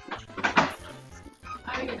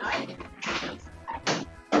 I mean, I did.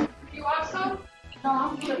 You want some? No,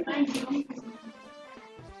 I'm good. Thank you.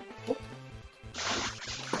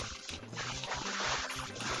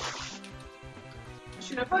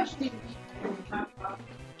 Should I probably should even eat?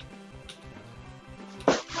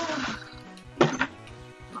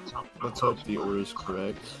 Let's hope the order is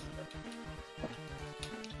correct.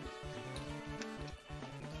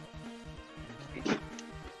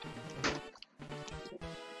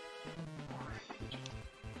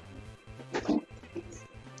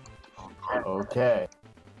 Okay.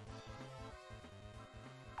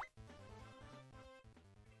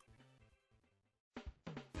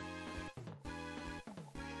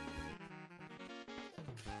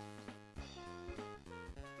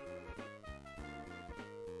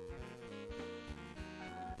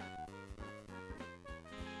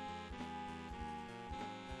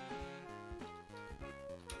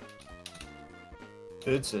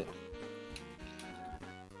 That's it.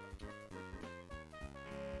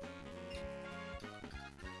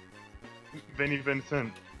 Vinny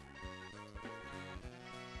Vincent.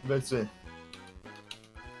 That's it.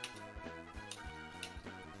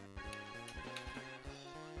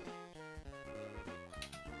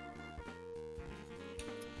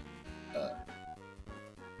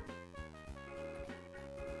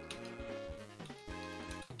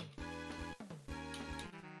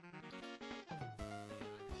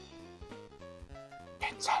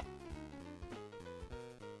 Vincent.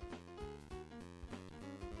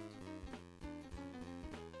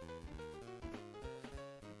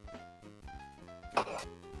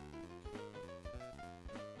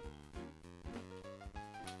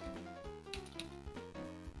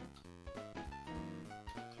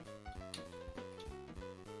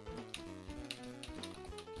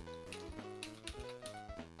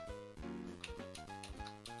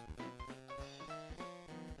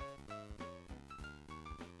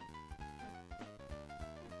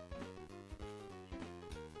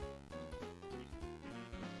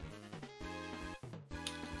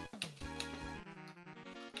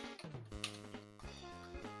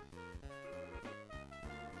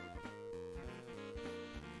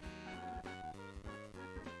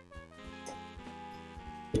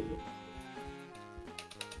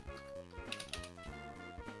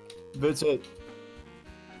 Vincent,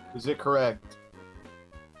 is it correct?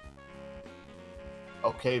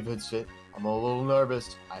 Okay, Vincent, I'm a little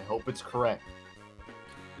nervous. I hope it's correct.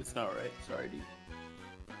 It's not right. Sorry, dude.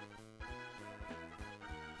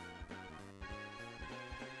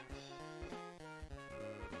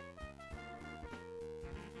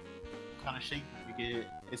 What kind of shake did you get?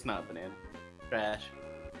 It's not banana. Trash.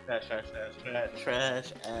 Trash, trash, trash, trash,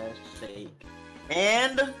 trash ass shake.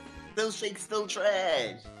 And those shakes still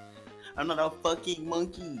trash. I'm not a fucking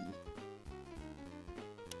monkey.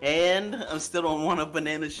 And I still don't want a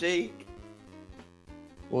banana shake.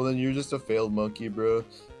 Well, then you're just a failed monkey, bro.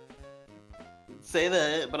 Say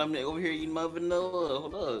that, but I'm over here eating my vanilla.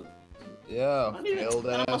 Hold up. Yeah, failed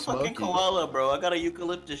I'm a ass fucking monkey. koala, bro. I got a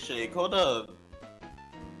eucalyptus shake. Hold up.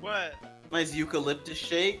 What? Nice eucalyptus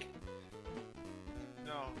shake.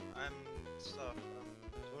 No, I'm stuck.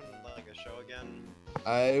 I'm doing like a show again.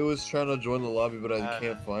 I was trying to join the lobby, but I Uh.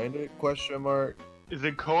 can't find it. Question mark. Is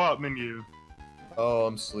it co-op menu? Oh,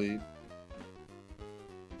 I'm asleep.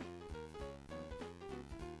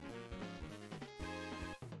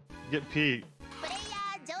 Get Pete.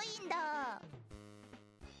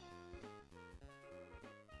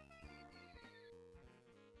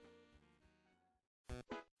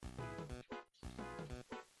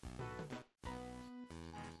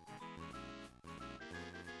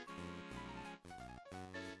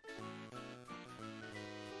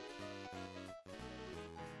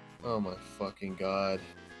 Oh my fucking god.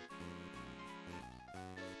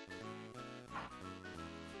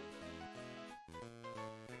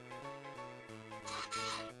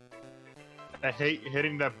 I hate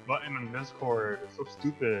hitting that button on Discord. It's so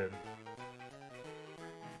stupid.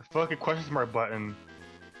 The fucking question mark button.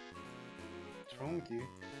 What's wrong with you?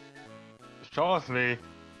 Trust me.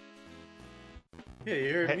 Yeah,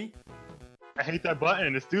 you heard me. I hate that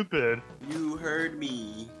button. It's stupid. You heard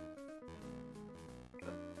me.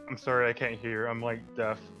 I'm sorry, I can't hear. I'm like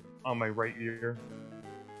deaf on my right ear.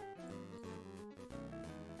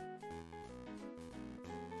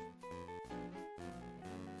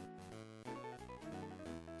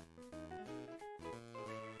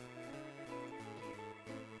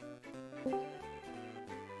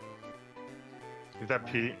 Is that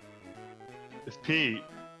Pete? It's Pete,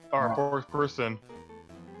 our fourth person.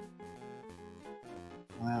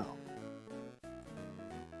 Wow.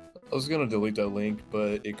 I was gonna delete that link,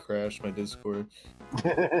 but it crashed my Discord.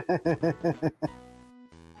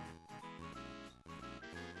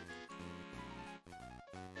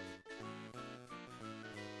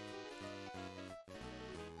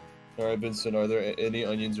 Alright, Vincent, are there any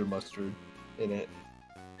onions or mustard in it?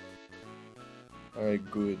 Alright,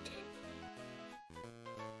 good.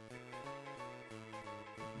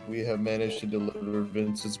 We have managed to deliver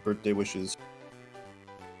Vincent's birthday wishes.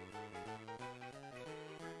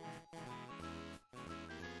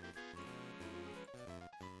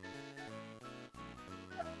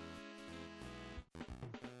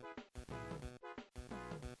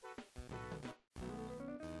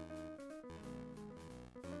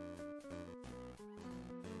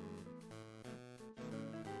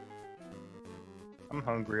 I'm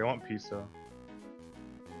hungry. I want pizza.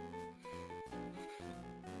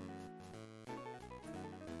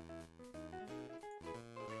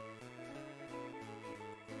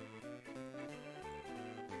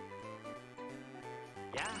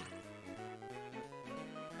 Yeah.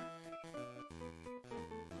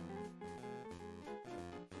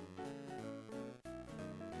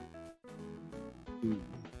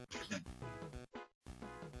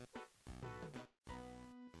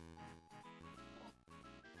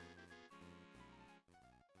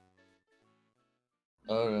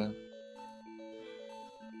 Alright.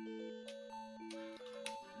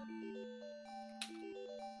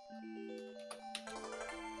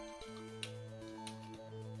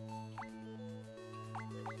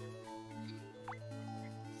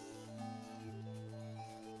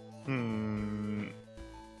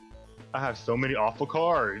 I have so many awful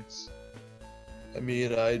cards. I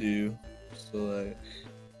mean, I do. So, like...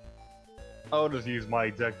 I'll just use my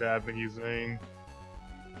deck that I've been using.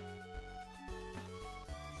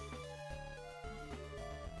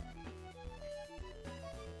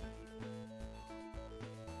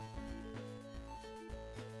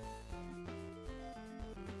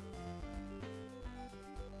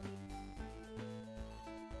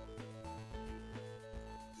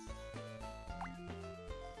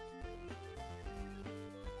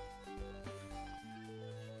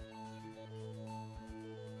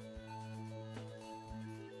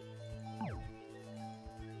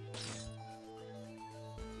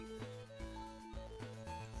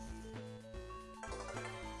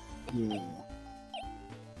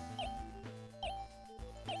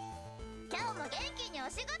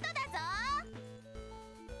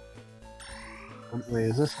 Wait,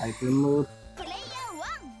 is this hyper mode?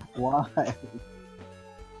 Why?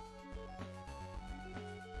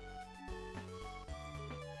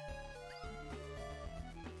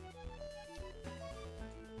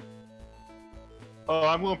 Oh,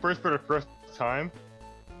 I'm going first for the first time.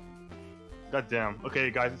 God damn.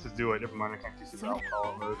 Okay, guys, let's just do it. Never mind, I can't use the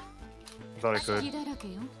alcohol mode. I thought I could.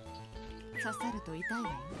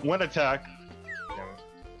 One attack. Damn it.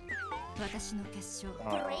 私の結晶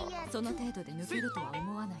その程度で抜けるとは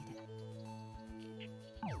思わないで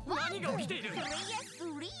何が起きているプレイヤー3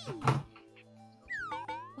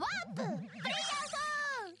ワーププレイヤー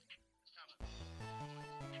4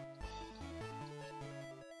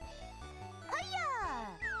はいや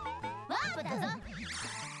ワープだぞ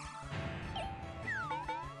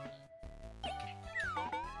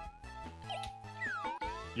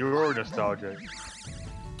You're nostalgic.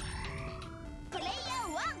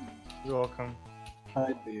 You're welcome.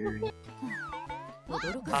 Hi, Barry.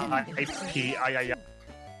 Hi, P. I.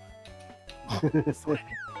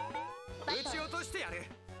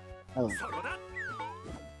 Oh.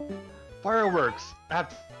 Fireworks! I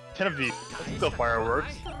have 10 of these. That's still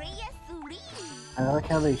fireworks. I like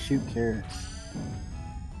how they shoot carrots.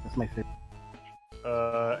 That's my favorite.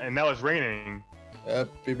 And now it's raining.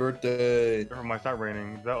 Happy birthday! Never mind, it's not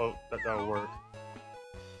raining. That'll work.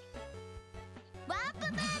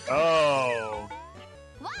 Oh.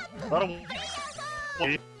 Not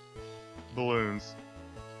a balloons.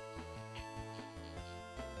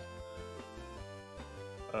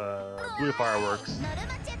 Blue fireworks.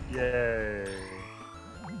 Yay.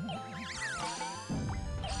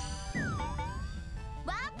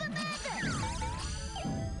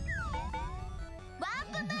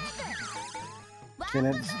 Can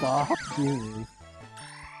it stop? Jesus.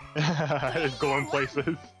 It's going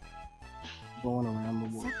places. Going around the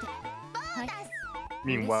world.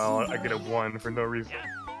 Meanwhile, I get a 1 for no reason.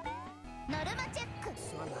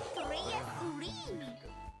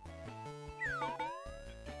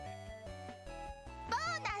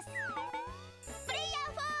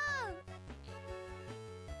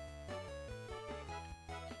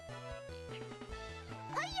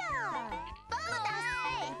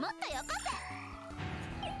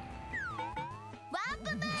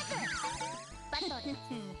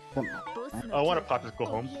 I want to pop this, go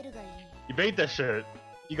home. You bait that shit.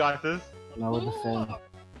 You got this. No, with the fan.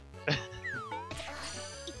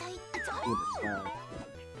 With the side.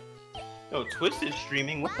 Yo, Twisted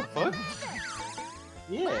streaming. What the fuck?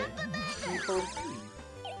 Yeah. Code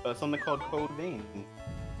something called Code Vein.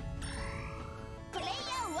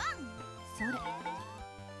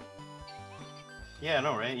 Yeah, I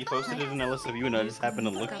know, right? You posted it in LSW and I just happened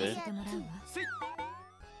to look at it.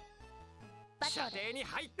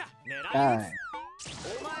 Die.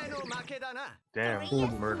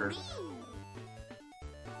 Damn, murder.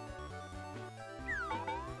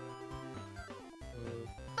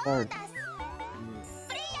 Third.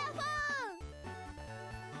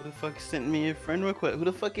 Who the fuck sent me a friend request? Who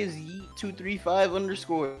the fuck is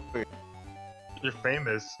Yeet235_? You're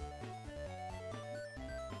famous.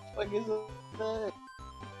 What the fuck is that?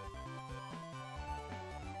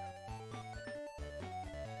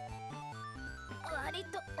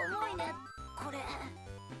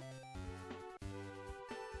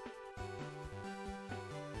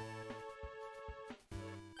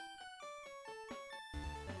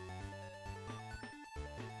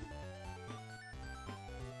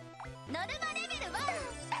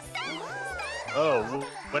 Oh,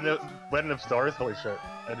 wedding of stars? Holy shit.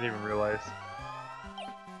 I didn't even realize.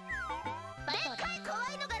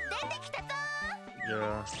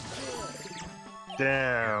 Yeah.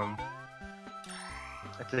 Damn.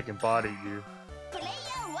 I think I can body you.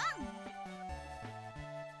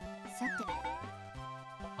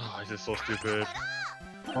 Oh, this is so stupid.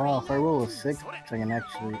 Oh, if I roll a 6, I can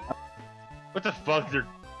actually. What the fuck, your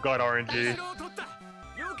god RNG?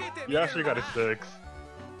 You actually got a 6.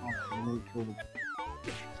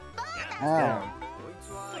 Ow.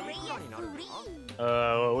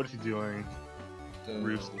 What is he doing?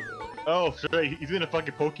 Roost. Oh, shit, he's doing a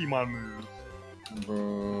fucking Pokemon move.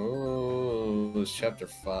 Bro, it's chapter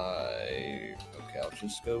 5. Okay, I'll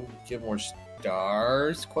just go get more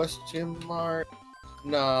stars? Question mark?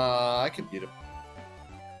 Nah, I can beat him.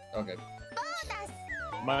 Okay.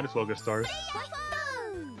 Might as well get stars. What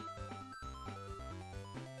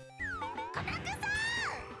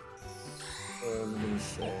was I gonna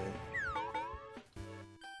say?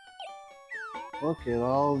 Look at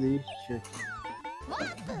all these chickens.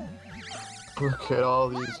 Look at all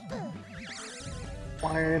these.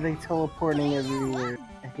 Why are they teleporting everywhere?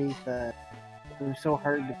 I hate that. They're so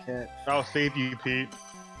hard to catch. I'll save you, Pete.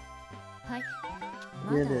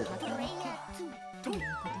 Get it.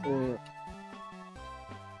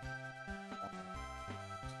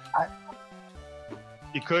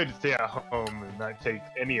 You could stay at home and not take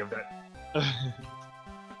any of that.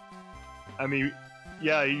 I mean,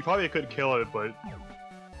 yeah, you probably could kill it, but...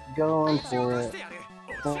 Going for it.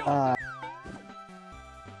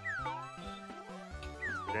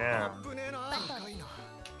 Damn.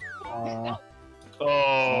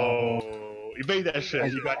 Oh, you made that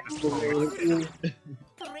shit. You got this.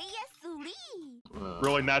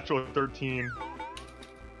 Rolling natural 13.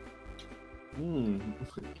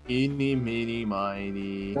 Eeny, meeny,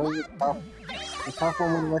 miny. The top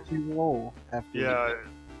one will let you roll after. Yeah.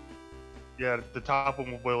 Yeah, the top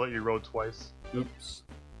one will let you roll twice. Oops.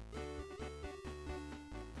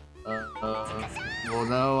 Well,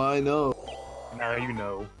 now I know. Now you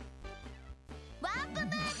know.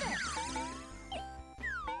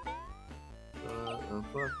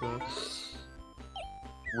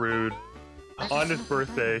 Rude. On his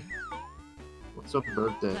birthday. What's up,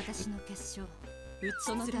 birthday? This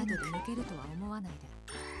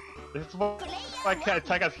is why I can't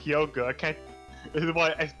attack as Hyouka. I can't. This is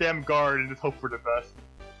why I spam guard and just hope for the best.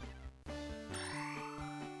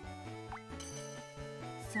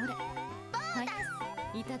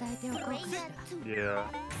 Yeah,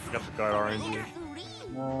 got the guard RNG.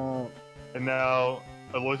 No. And now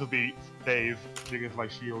Aloys will be save against my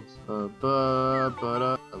shields. Oh,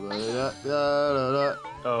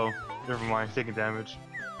 never mind. He's taking damage.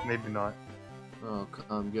 Maybe not. Oh,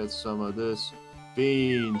 come get some of this.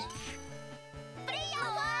 Beans.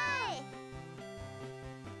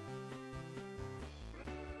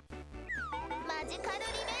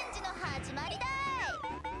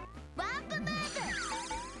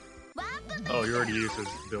 Oh, you already used his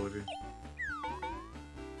ability.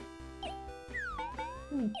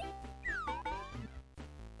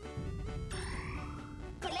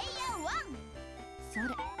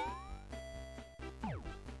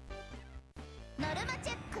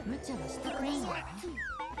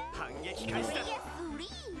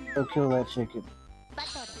 Go kill that chicken.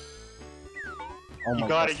 Oh You my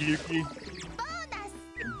got God. it, Yuki.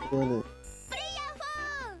 Did it.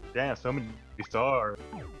 Damn, so many stars.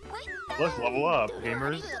 Let's level up,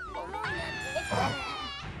 gamers.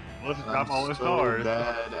 Let's drop all the so stars.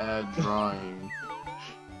 bad at drawing.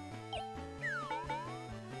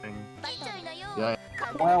 Yeah.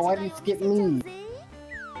 Wow, why did you skip me?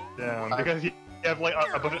 Damn, because you have like a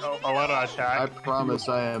lot of attack. I promise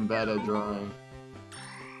I am bad at drawing.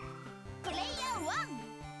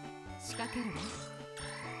 仕掛けるわ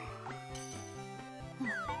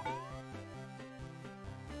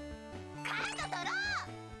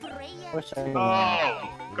Wish I Oh,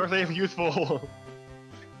 of course, they is useful.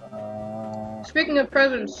 Speaking of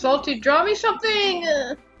presents, Salty, draw me something!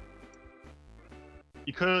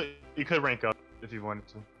 You could rank up if you wanted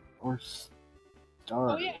to. Or star.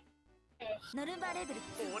 Oh yeah. ノルマレベル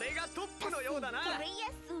俺がトップのようだな。プレイヤ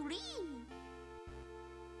ー3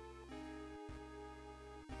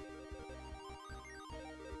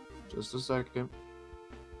 Just a second.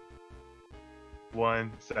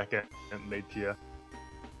 1 second, Latia.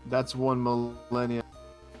 That's 1 millennia.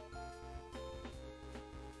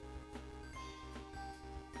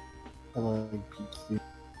 I like pizza.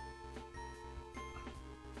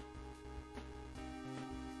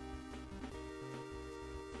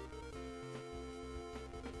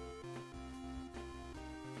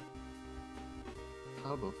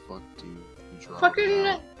 How the fuck do you draw? Fucking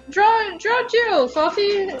that? draw Jill,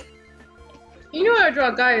 Salty! You know how to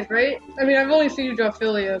draw guys, right? I mean, I've only seen you draw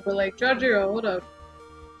Philia, but like, draw Jill, what up?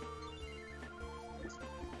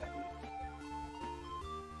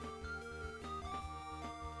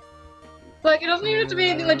 Like, it doesn't even have to be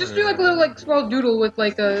anything, like, just do like a little, like, small doodle with,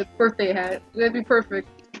 like, a birthday hat. That'd be perfect.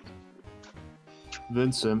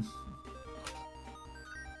 Vincent.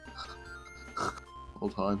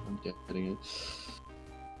 Hold on, I'm getting it.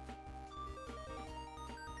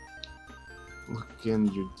 Look in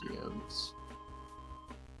your DMs.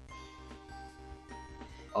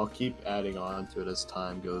 I'll keep adding on to it as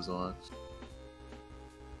time goes on.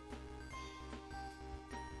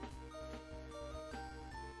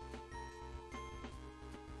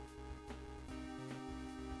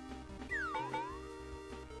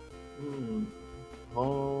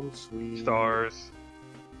 Home sweet Stars.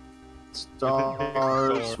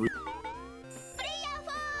 Stars. Sweet.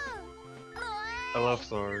 I love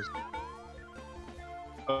stars.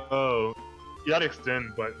 Oh, you gotta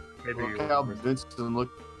extend, but maybe. Look how Vincent look.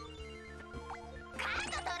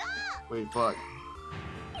 Wait, fuck.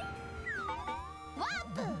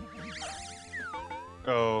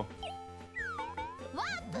 Oh.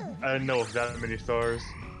 I didn't know it was that many stars.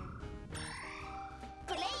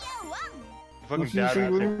 Fucking She's dad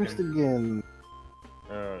reversed again.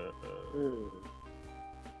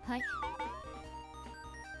 はい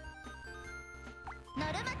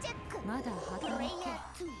まだ働け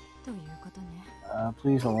ということね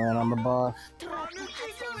Please don't land on the boss.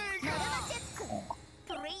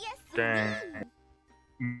 Dang.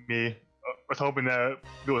 Me. I was hoping that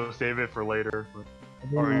we would save it for later, but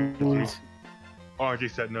RNG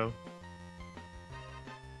said no.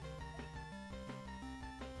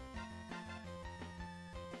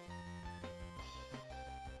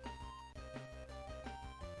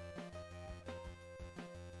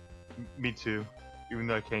 Me too. Even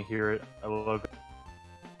though I can't hear it, I love it.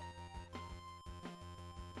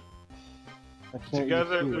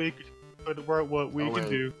 Together we could work what we can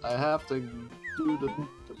do. I have to do the.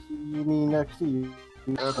 You mean next to you?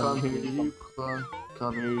 Come here, you climb.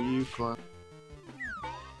 Come here, you climb.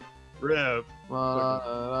 Rev.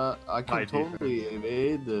 I can totally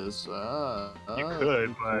evade this. You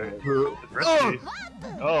could, but it's risky.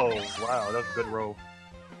 Oh wow, that's a good roll.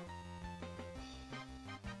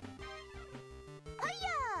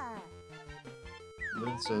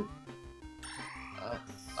 Vincent,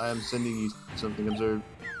 I am sending you something. Observe.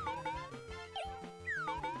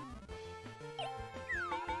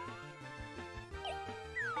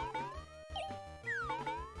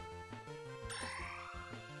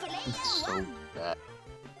 It's so bad.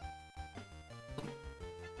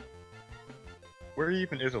 Where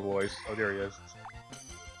even is a voice? Oh, there he is.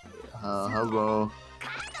 Hello.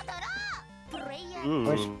 Ooh,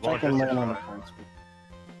 Wish long chicken distance land on the run. front screen.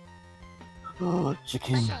 Oh,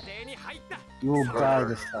 chicken. You will die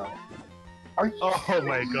this time. Are you Oh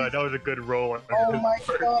my god, that was a good roll. Oh my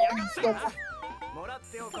god.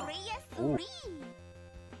 Ooh.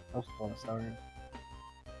 That was a lot of stars.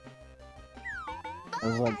 That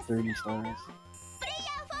was like 30 stars.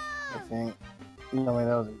 I think. No, wait,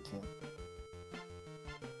 that was 18.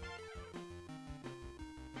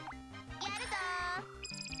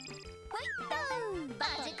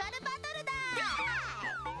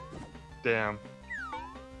 Damn.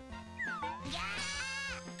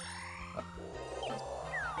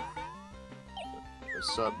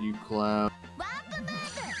 What's up, you clown?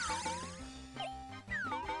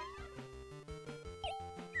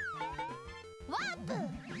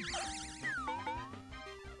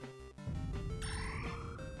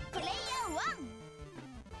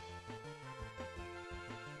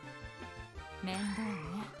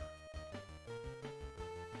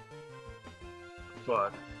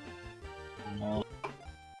 Fuck. No.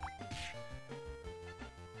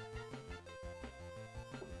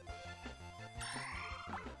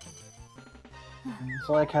 It's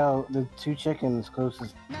like how the two chickens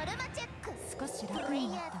closest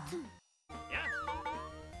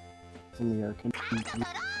to me are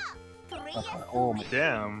oh my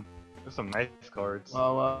Damn. There's some nice cards.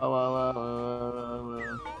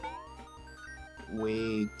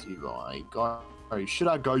 Wait, do I go? Should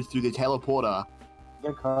I go through the teleporter?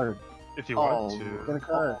 Get a card. If you want to. Get a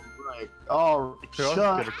card. Right. Oh, You could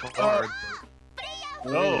also get a card.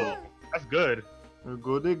 Oh, that's good.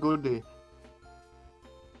 Goody, goody.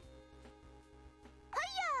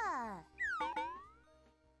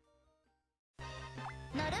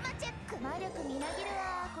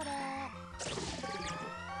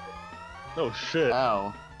 Oh shit.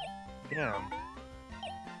 Ow. Damn.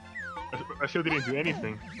 I still didn't do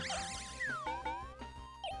anything.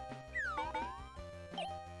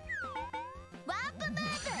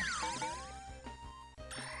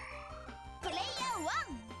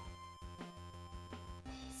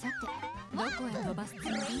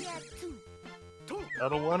 I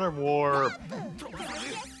don't want to warp.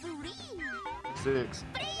 6.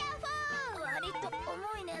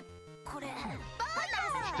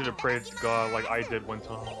 Should have prayed to God like I did one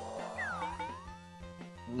time.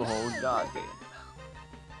 Oh, goddamn.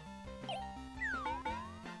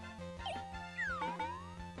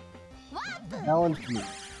 Challenge me.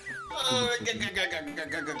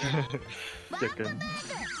 Chicken.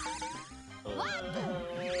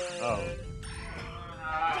 Oh.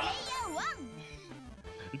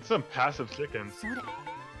 It's some passive chicken.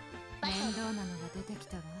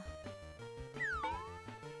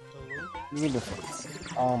 You need this.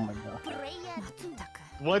 Oh my god.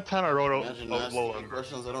 One time I wrote Imagine a asking low me one.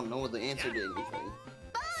 questions, I don't know what the answer to anything.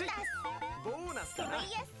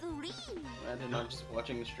 Imagine not just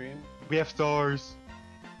watching the stream. We have stars.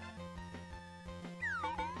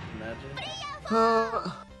 Imagine.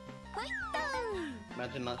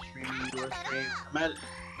 Imagine not streaming your stream.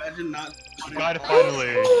 Imagine not. God,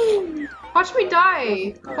 finally. Watch me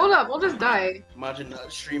die. Hold up, we'll just die. Imagine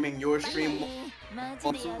not streaming your stream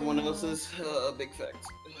on someone else's. Big fact.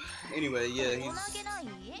 Anyway, yeah, he's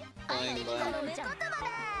flying by.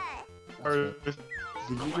 Or Did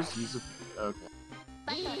you just use it? Okay.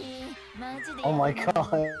 Oh my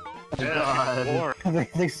god. yeah, or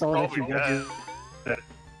they sold it probably you dead.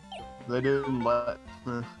 They didn't let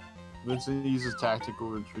Vincent uses tactical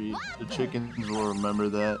retreat. The chickens will remember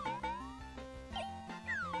that.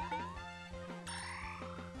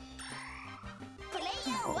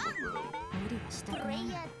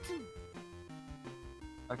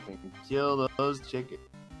 I can kill those chickens.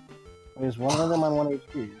 There's one of them on 1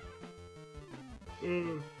 HP.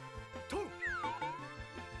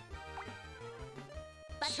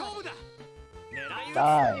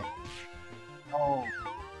 Die. Oh.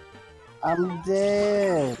 I'm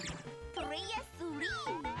dead.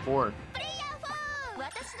 4.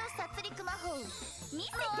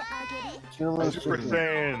 Kill those Super chickens.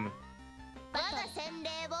 Saiyan.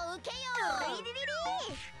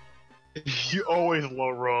 You always low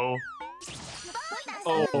roll.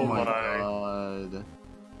 Oh my god.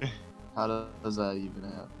 How does that even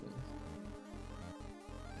happen?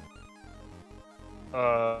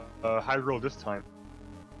 High roll this time.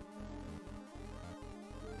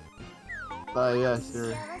 Yeah,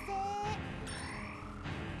 sure.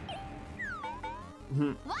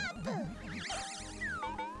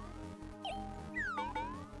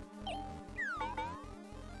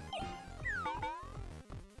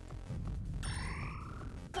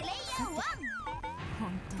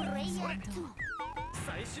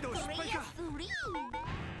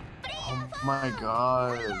 Oh my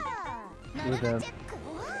god. With a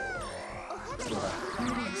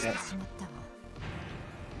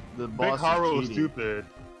The Big boss Haro is is cheating. stupid.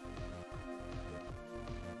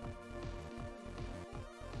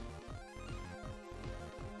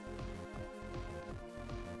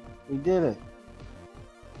 we did it.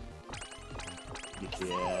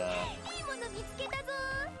 Yeah.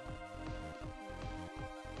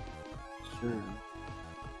 Sure.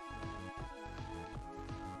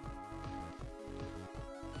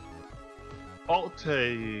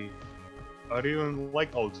 Alte. I don't even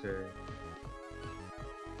like Alte.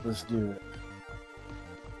 Let's do it.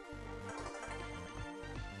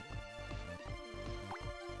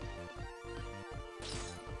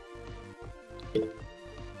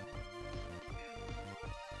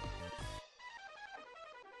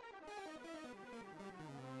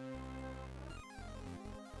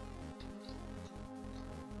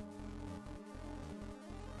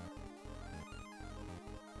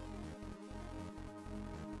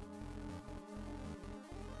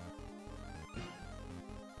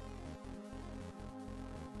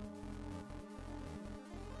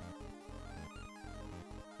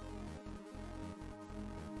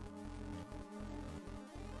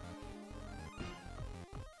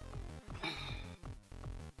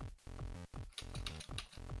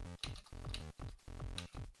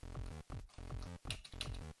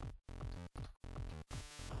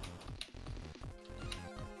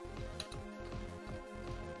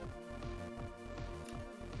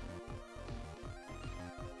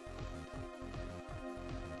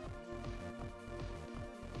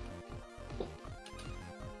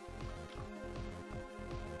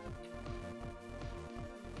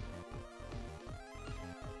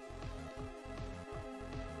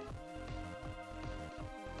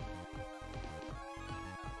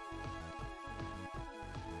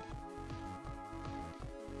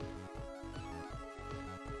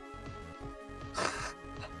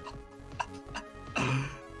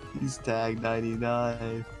 He's tag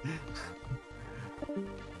 99.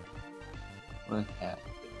 What happened?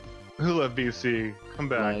 Who left BC? Come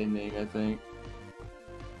back. Lightning, I think.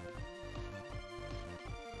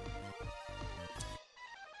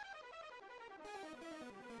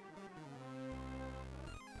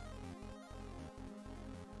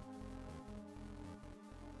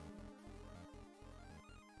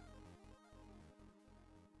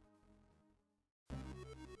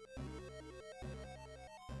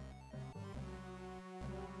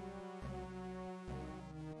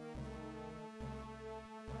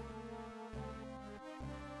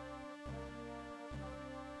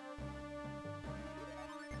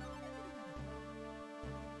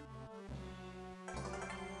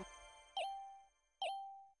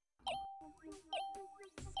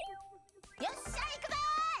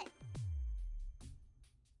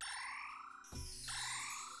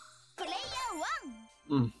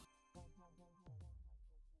 Mm.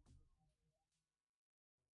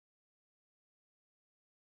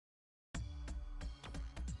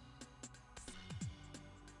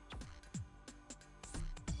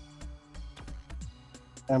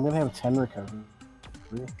 I'm gonna have 10 recovery.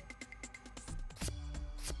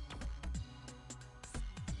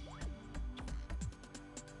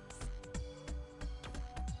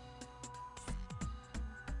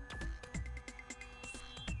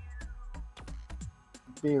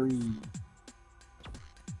 Very.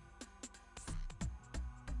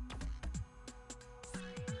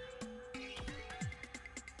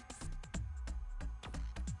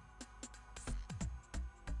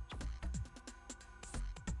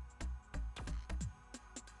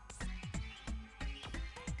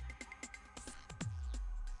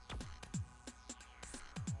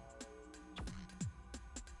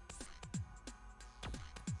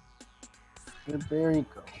 Good berry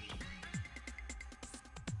go.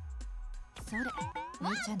 それ、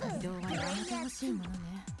むちゃな移動はやめてほしいものね。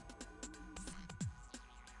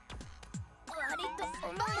割と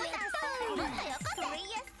思い出した。もっとよこせ。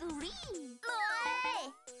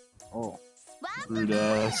Oh. Rude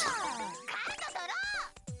ass.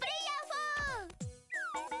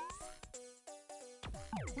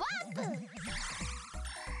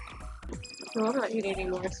 Well, I'm not eating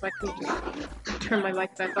anymore, so I can just turn my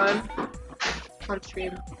mic back on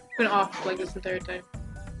stream. It's been off like this entire time.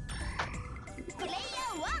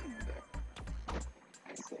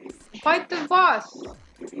 Fight the boss!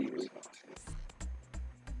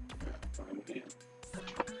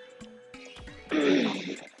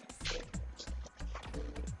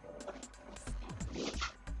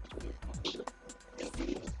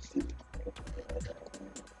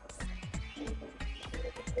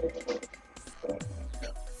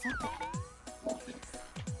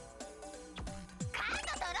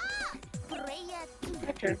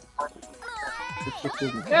 My turn. It's your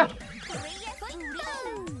kid. Yeah.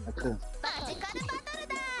 That's it.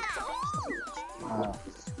 Wow.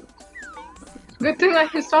 Good thing I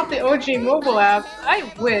installed the OG mobile app.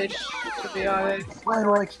 I wish, to be honest. Why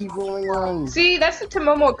do I keep rolling on? See, that's the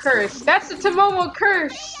Tomomo curse. That's the Tomomo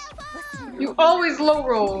curse! You always low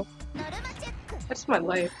roll. That's my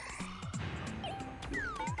life.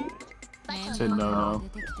 Said no.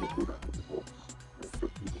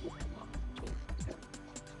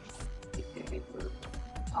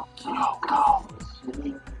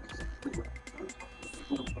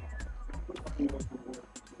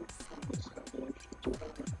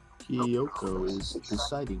 Kyoko is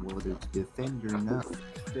deciding whether to defend or not.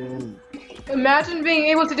 Imagine being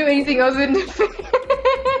able to do anything other than defend.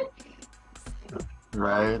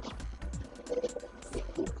 Right?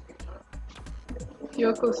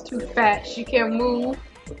 Kyoko's too fat. She can't move.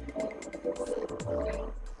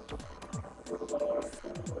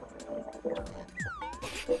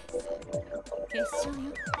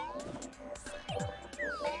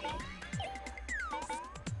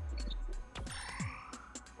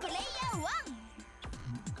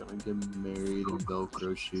 Gonna get married in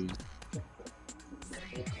Velcro shoes.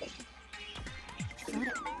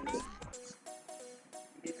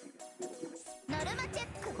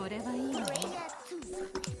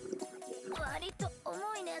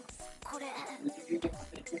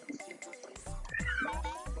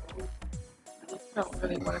 I don't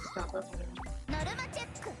really want to stop it.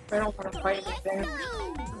 I don't want to fight anything.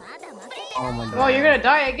 Oh my god. Oh, you're gonna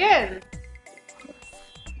die again!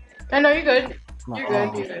 I know, you're good. You're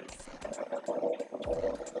good, you're good.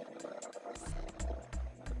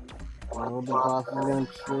 Oh, the boss is gonna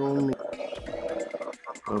kill me.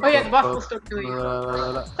 Oh yeah, the boss will still kill you.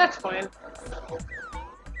 That's fine.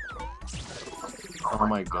 Oh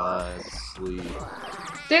my god, sleep.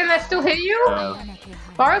 Damn, that still hit you? Yeah.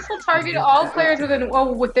 Bars will target all players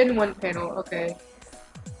within one panel. Okay.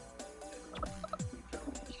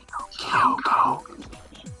 Kyoko.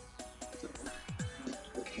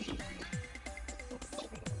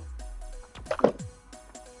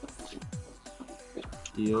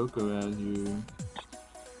 Kyoko out here.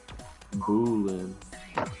 Boolin'.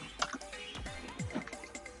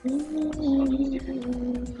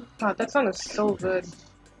 God, that song is so good.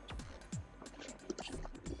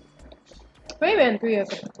 Rayman 3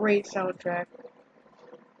 has a great soundtrack.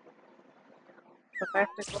 The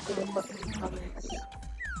fact that look at the fucking comments.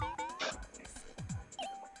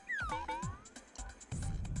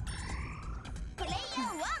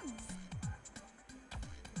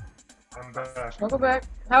 I'm back. Welcome back.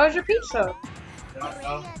 How was your pizza?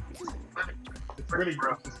 It's pretty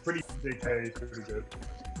gross. It's pretty decayed. It's pretty good.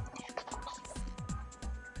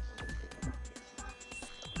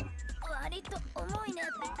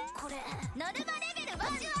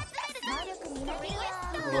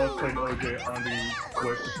 Let's play OJ on the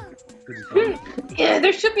Switch. Pretty fun. Yeah,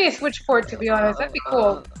 there should be a Switch port, to be honest. That'd be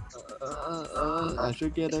cool. I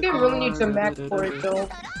should get This a game really needs a Mac port, though.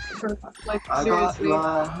 For, like, I got seriously.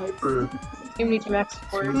 my hyper. This game needs Mac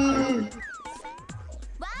support.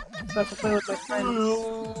 So I can play with my friends.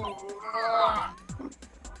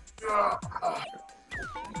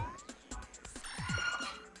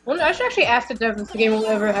 Well, I should actually ask the devs if the game will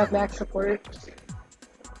ever have Mac support.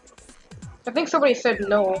 I think somebody said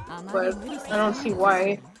no, but I don't see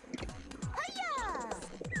why.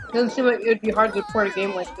 It doesn't seem like it would be hard to port a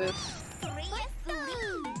game like this.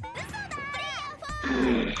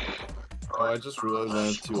 Oh, I just realized I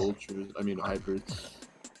have two ultras. I mean hybrids.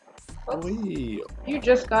 Oh, you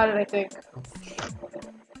just got it, I think.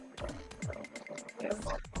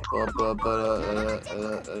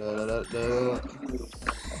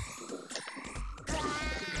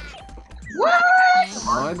 What? Am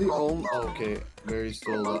I the only? Oh, okay, Mary's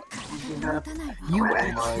still up. You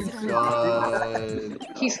Oh my god.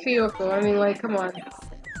 He's Kyoko, I mean, like, come on.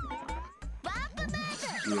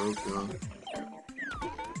 Kyoko.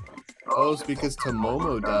 Oh, it's because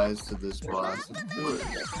Tomomo dies to this boss. Of course.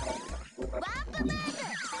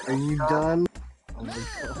 Are you done? Oh my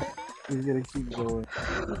god. He's gonna keep going.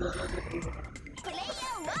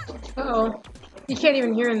 Uh-oh. You can't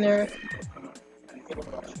even hear in there.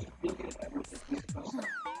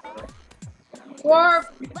 Warp!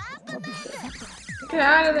 Get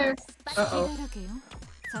out of there! Uh-oh.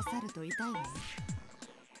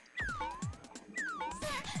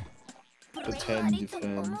 The 10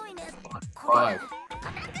 defend. 5.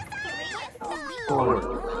 4.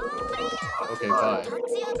 Okay, 5.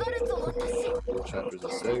 Chapters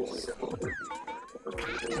of 6.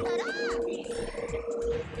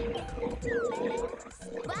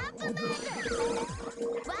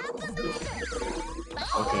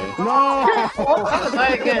 Okay. No! Oh, I'm gonna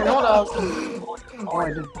die again. Hold up. Oh,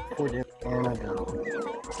 I did poor damn and I got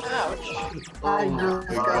Ouch. I just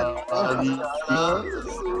got God.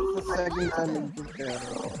 the second time it just got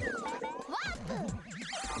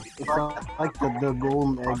It's like the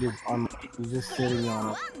golden egg is on, he's just sitting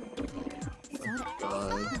on it.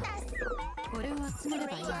 God. これを集めれ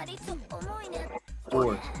ばいいのね。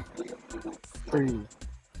 4. 3.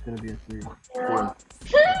 It's gonna be a 3. 4.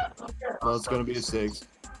 No, it's gonna be a 6.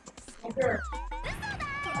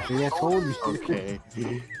 See, I told you. Okay.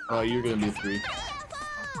 Oh, you're gonna be a 3.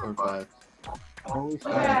 Or 5. Holy shit.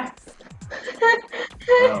 Wow.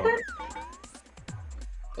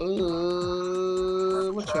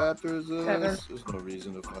 What chapter is this? 7. There's no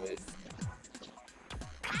reason to fight.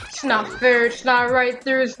 It's not fair. It's not right.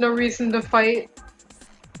 There is no reason to fight.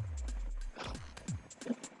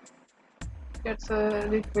 It's a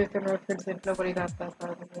nuclear reference if nobody got that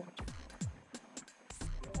part of it.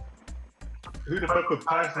 Who the fuck was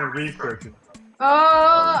passing and researching?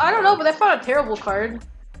 I don't know, but that's not a terrible card.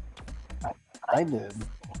 I did.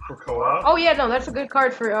 For co-op? Oh yeah, no, that's a good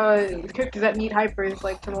card for characters that need hypers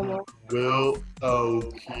like Tomomo. Will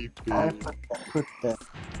keep it. Put that.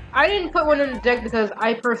 I didn't put one in the deck because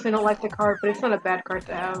I personally don't like the card, but it's not a bad card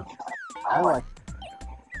to have. I like.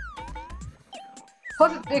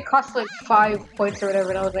 Plus, it costs like 5 points or whatever,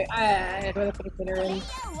 and I was like, I'd rather put a winner in.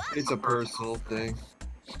 It's a personal thing.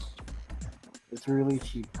 It's a really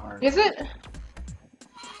cheap card. Is it?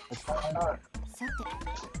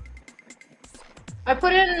 I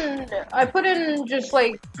put in just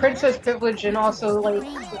like Princess Privilege and also like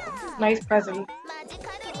nice present.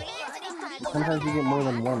 Sometimes you get more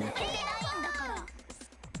than one.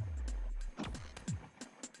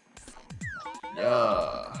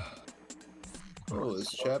 Yeah. Oh,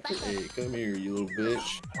 it's chapter 8. Come here, you little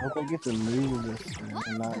bitch. I hope I get to move this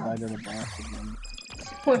and not die to the boss again.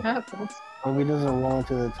 What happens? Hope he doesn't roll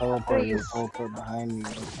into the teleport and teleport behind me.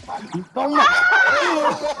 Oh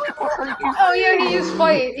Oh yeah, he used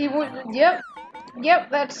fight. He would. Yep,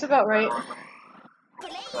 that's about right.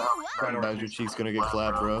 Now your cheek's gonna get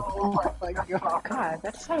flat, bro. Oh my god. God,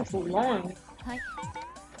 that sounds long. I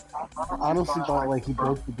honestly thought like he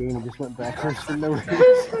broke the game and just went backwards for no reason.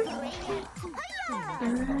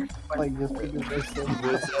 Like just because I said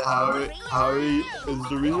Harry, is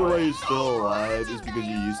the reason why you're still alive is because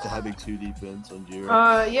you're used to having 2 defense on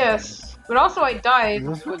Jira? Yes. But also I died. Is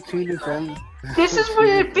this what 2 defense? This is what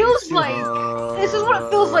it feels like. This is what it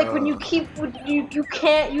feels like when you keep you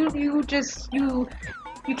can't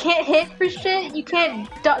hit for shit. You can't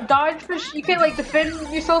dodge for shit. You can't like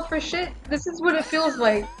defend yourself for shit. This is what it feels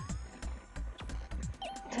like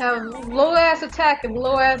to have low ass attack and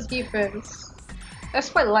low ass defense.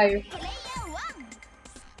 That's my life.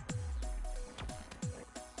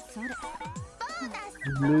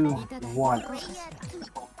 Move once.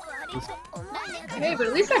 Hey, but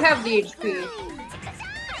at least I have the HP.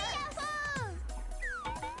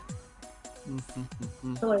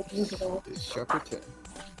 So like usable. It's chapter 10.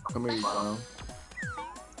 Come here, you clown.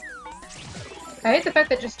 I hate the fact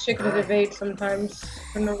that just chickens evade sometimes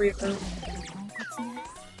for no reason.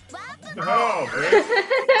 Oh, man.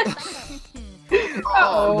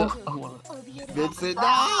 Uh-oh. No. Vincent,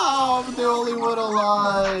 no! I'm the only one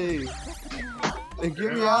alive! Hey,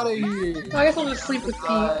 get me out of here! I guess I'll just sleep with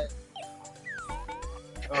Pete.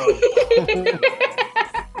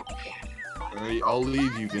 Alright, I'll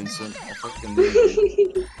leave you, Vincent. I'll fucking leave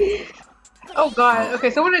you. Oh god, okay,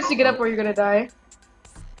 so when does she get up or you're gonna die?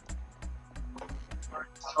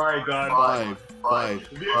 Alright, God. 5.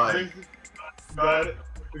 God,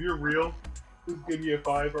 if you're real, please give me a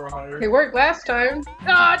 5 or higher. It worked last time.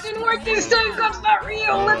 Ah, it didn't work this time, God's not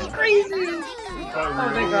real, that's crazy! Oh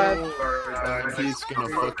my god. He's gonna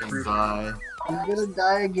fucking die. He's gonna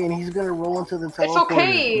die again. He's gonna roll into the It's teleport.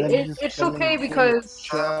 okay, it's okay because...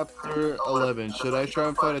 Chapter 11. Should I try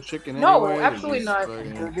and fight a chicken No, anyway? absolutely not.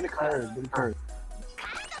 Get a card. Get a card.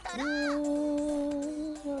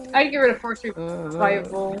 I'd get rid of Force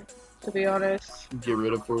Revival, to be honest. Get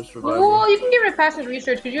rid of Force Revival? Well, you can get rid of Passive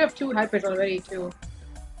Research because you have 2 hypers already, too.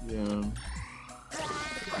 Yeah.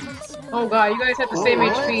 Oh god, you guys have the same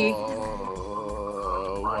HP.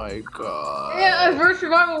 Oh my god. Yeah, Force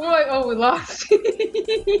Revival, we're like, oh, we lost.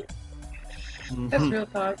 That's real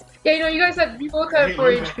talk. Yeah, you know, you both have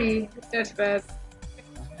 4 HP. That's bad.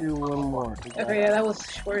 Let's do one more. Okay, yeah, that was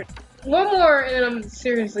short. One more, and then I'm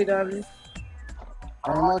seriously done. I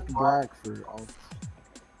unlocked black for all.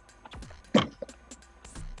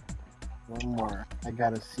 One more. I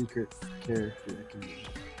got a secret character I can use.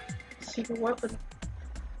 Secret weapon.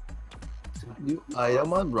 New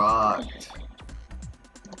item unlocked.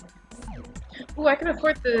 Ooh, I can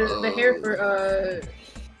afford the hair for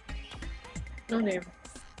no name.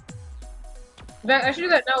 I should do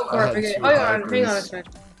that now before I forget. Oh yeah, hang on a sec.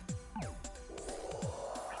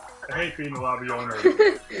 I hate being a lobby owner.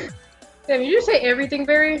 Damn, you just say everything,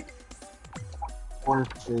 Barry?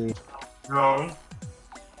 No.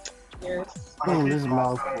 Yes. Oh, this is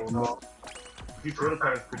mouthful. These turtle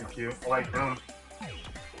pad is pretty cute. I like them.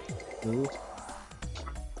 Ooh.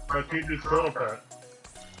 I think this turtle pad.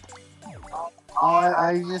 Oh,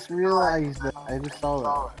 I just realized that. I just saw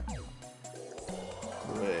that.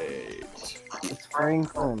 Wait. It's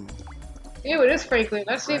Franklin. Ew, it is Franklin.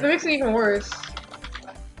 That makes it even worse. Is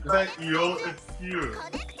that eel? It's cute.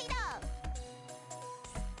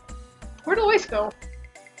 Where'd the voice go?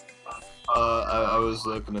 I was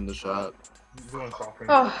looking in the shop. Doing shopping.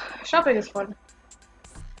 Oh, shopping is fun.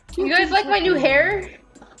 You guys like my new hair?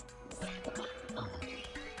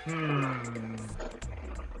 I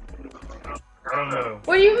don't know.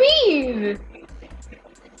 What do you mean?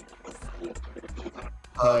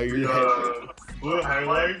 Your blue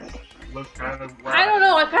highlights looks kind of. I don't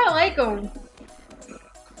know. I kind of like them.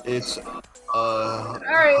 It's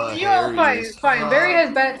Alright, you know, fine. Barry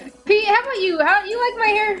has bad. Pete, how about you? How you like my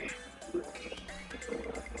hair?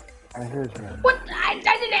 My hair's red. What? I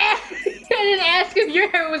didn't ask. I didn't ask if your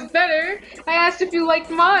hair was better. I asked if you liked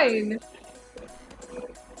mine.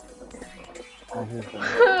 My hair's red.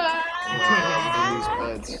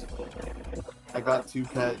 These pets. I got 2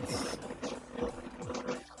 pets.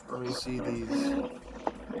 Let me see these.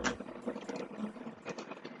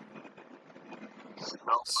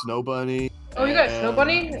 Snow bunny. Oh, you got a snow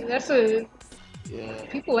bunny? That's a. Yeah.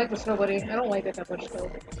 People like the snow bunny. I don't like it that much though.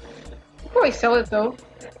 Probably sell it though.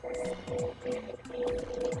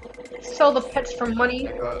 Sell the pets for money.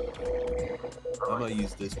 I'm gonna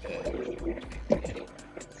use this pet.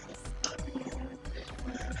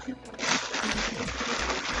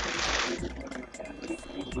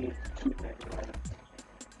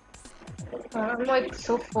 I'm like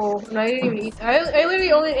so full, and I didn't even eat. I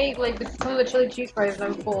literally only ate like some of the chili cheese fries, and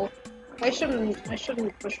I'm full. I shouldn't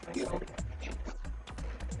push myself.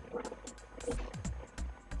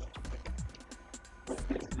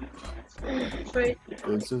 Wait.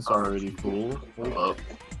 Vincent's already full. Hold up.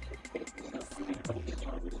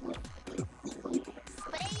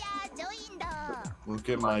 Look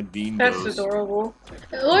at my bean That's toast. adorable.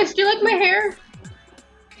 Lois, do you like my hair?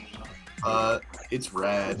 It's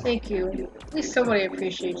rad. Thank you. At least somebody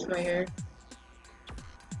appreciates my hair.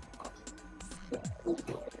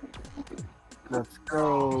 Let's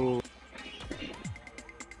go.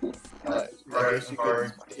 I guess you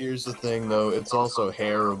could, here's the thing though, it's also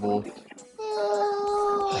hairable.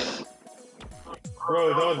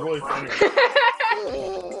 Bro, that was really funny.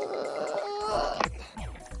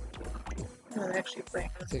 I'm actually playing.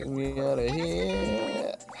 Take me out of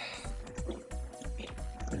here.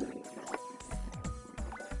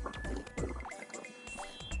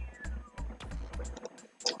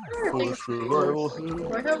 Full survival.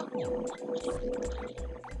 Do I have?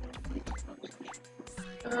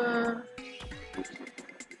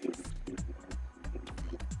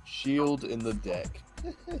 Shield in the deck.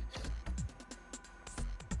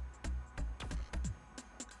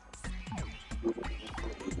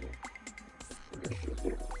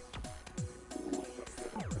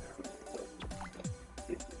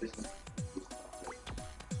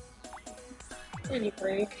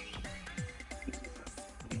 Anyway.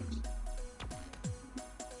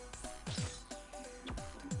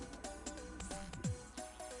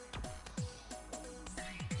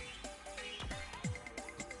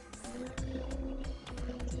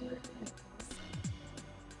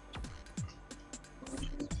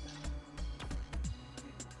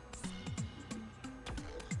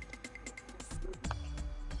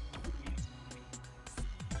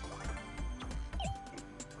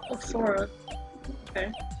 Oh, Sora.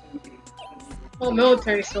 Okay. Oh,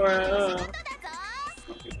 military Sora.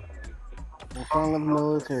 What's wrong with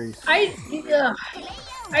military? I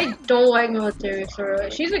don't like military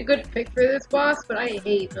Sora. She's a good pick for this boss, but I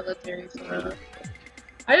hate military Sora.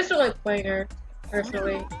 I just don't like playing her,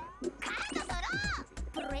 personally.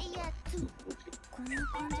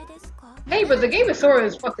 Hey, but the game of Sora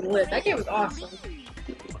is fucking lit. That game is awesome.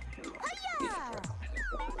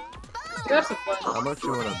 That's a fun. How much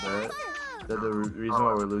you wanna bet that the reason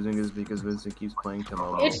why we're losing is because Vincent keeps playing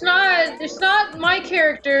Tomomo? It's not my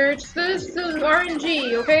character. It's this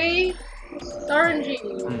RNG, okay? It's RNG.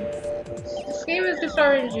 This game is just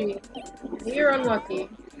RNG. You're unlucky.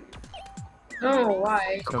 I don't know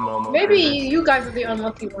why. Tomomo Maybe curse. you guys are the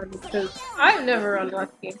unlucky ones because I'm never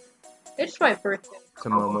unlucky. It's my birthday.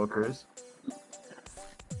 Tomomo curse.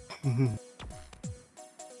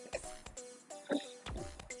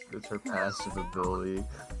 her passive ability.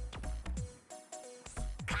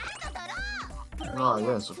 Oh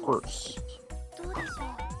yes, of course.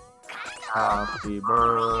 Happy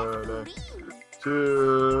birthday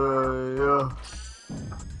to you.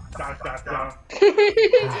 Happy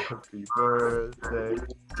birthday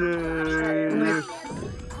to you.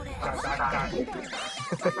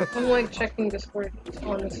 I'm like checking Discord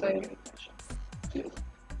on the site.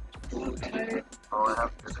 I'm tired.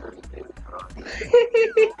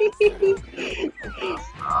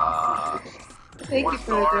 Thank you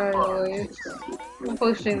for the drawing, always. I'm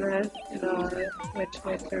posting that in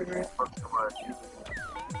my server.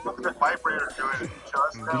 What's the vibrator doing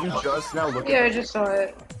just now? Did you just now look Yeah, at I just saw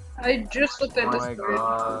it. I just looked at Discord. Oh my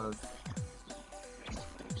god.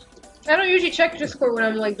 I don't usually check Discord when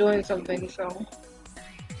I'm like doing something, so.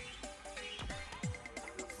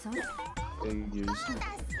 Figures.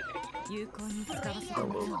 I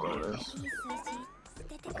love bonus.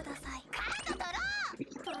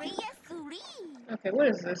 Okay, what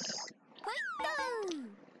is this?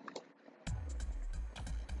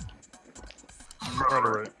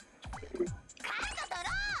 Rhetoric.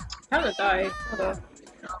 I'm gonna die. Hold up.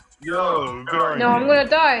 Yo, good on No, you. I'm gonna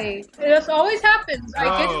die. This always happens. I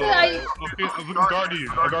get the Okay, I guard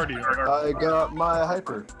you. I guard you. I got my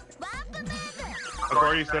hyper. I've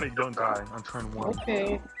already said it, don't die on turn 1.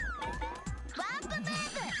 Okay.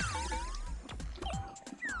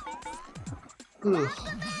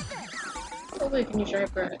 Hopefully, can you try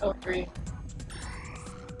for L3?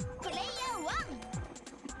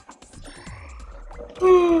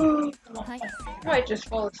 I might just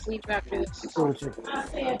fall asleep after this. I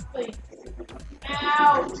said, please.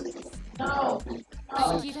 Ow! No!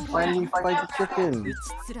 Why do you fight the chicken?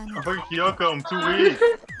 I'm fucking Kyoko, I'm too weak.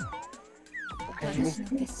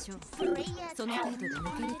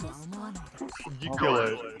 You kill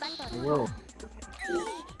it. Whoa.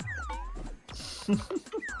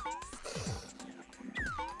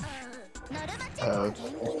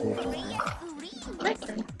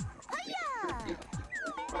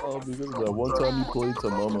 Oh, because of that one time you played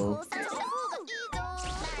Tomomo.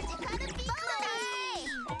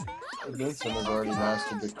 Vincent has already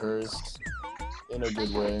mastered the curse in a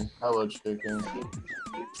good way. Hello, chicken.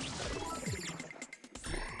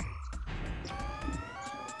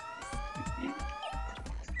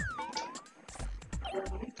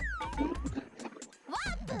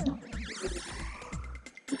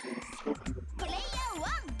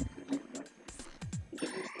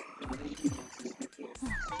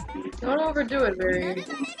 Don't overdo it, Barry. It's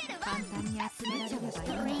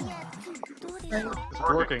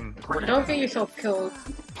working. It's working. Don't get yourself killed.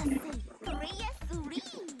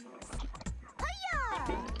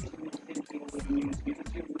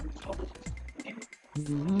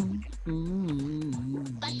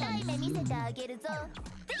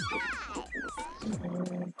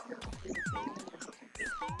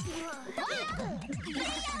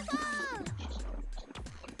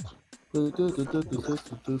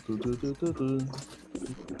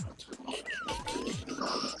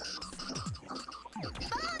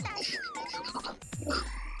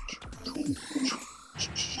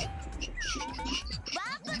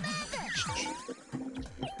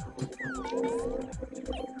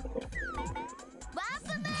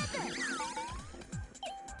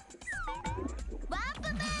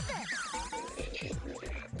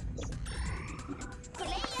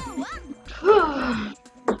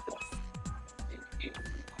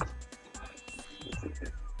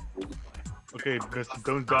 Okay, because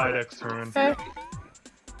don't die next turn. Okay.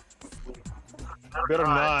 Better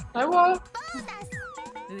not. I won't.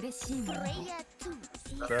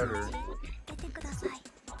 Better.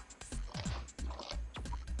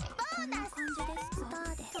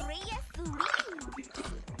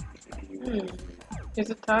 Is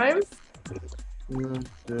it time?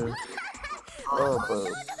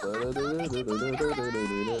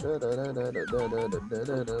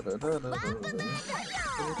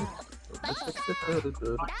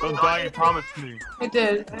 Don't die, you promised me. I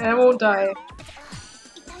did, and I won't die.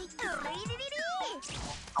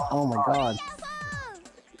 Oh my god.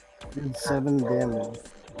 Did 7 damage.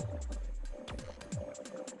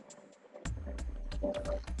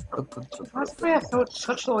 Must be have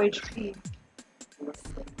such low HP.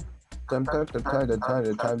 Time to fight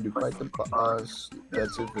the boss.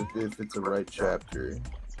 That's if it's a right chapter.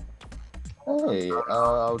 Hey,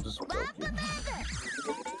 I'll just go.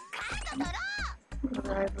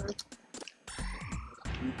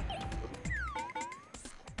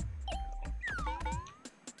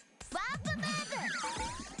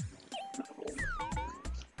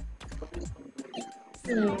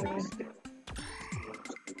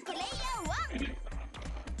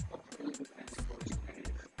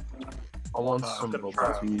 want some bubble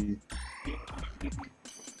tea.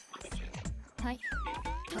 はい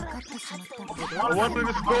分かってしまった I want them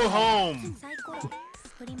to go home. サイコロ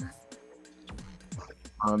振ります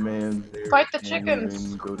My man. Fight the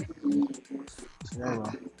chickens. Go to... Yeah,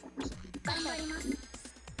 well. 頑張ります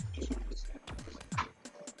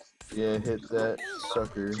Yeah, hit that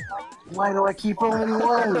sucker. Why do I keep rolling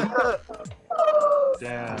one?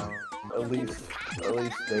 Damn. At least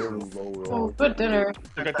they're low roll. Oh, good dinner.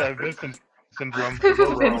 I got that Vincent syndrome.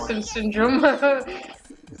 Vincent syndrome.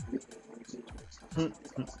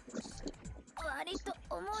 割と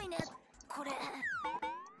重いねこれボー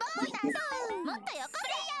ナスもっとよこプ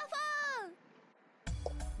レイヤー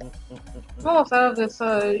フォー I'm almost out of this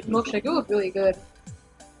milkshake. It was really good.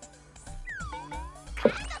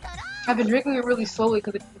 I've been drinking it really slowly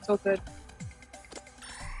because it's so good.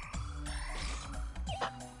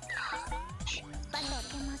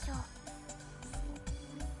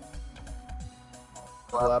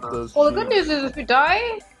 Clap those Well, the good cheeks. news is if you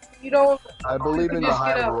die, you don't I believe you in the just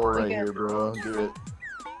get high up roll right again. here, bro. Do it.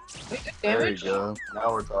 There you damage. go.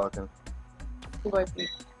 Now we're talking. What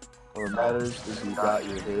matters is you got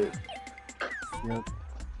your hit. Yep.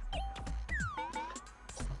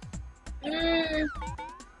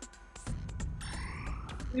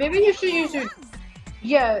 Maybe you should use your...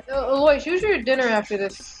 Yeah, Alois, use your dinner after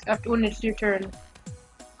this, when it's your turn.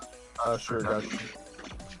 Sure, got you.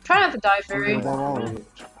 Try not to die, Barry.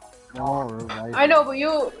 I know, but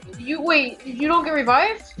you wait, you don't get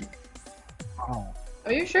revived? Oh.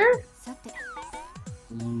 Are you sure?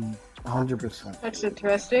 100%. That's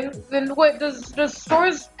interesting. Then what, does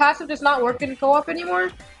Sora's passive just not work in co-op anymore?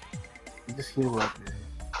 You just heal up there.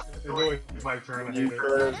 It's always my turn. I You hate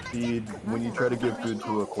try to feed when you try to give food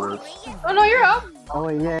to a corpse. Oh no, you're up! Oh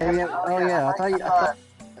wait, yeah. Oh yeah, I thought.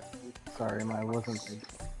 Sorry, I wasn't.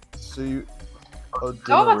 So you... Oh, I was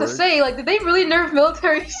about to say, like, did they really nerf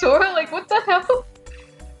military Sora? Like, what the hell?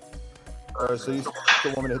 Alright, so you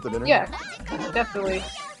still want me to hit the dinner? Yeah, definitely.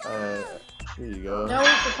 Alright, here you go. Now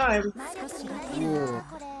is the time. Yeah.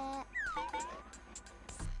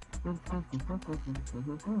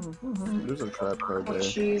 There's a trap card Oh there.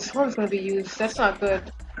 jeez, one's gonna be used. That's not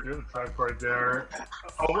good. There's a track right there.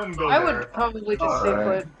 I wouldn't go I there. would probably just stay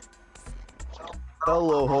Alright. put.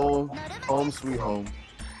 Hello, home. Home, sweet home.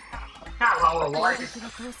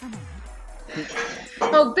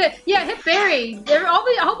 Oh, yeah, hit Barry.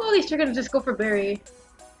 I hope all these chickens just go for Barry.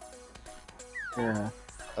 Yeah.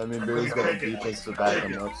 I mean, Barry's got a defense to back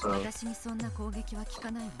him up, so... 私にそんな攻撃は効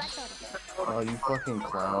かないわ Oh, you fucking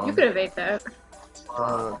clown. You could evade that.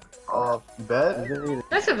 Bet?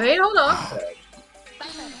 Let's evade. Hold on.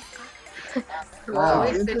 Well, at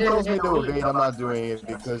If least they it did tells me it. to evade, I'm not doing it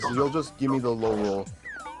because you'll just give me the low roll.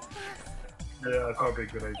 Yeah, that's probably a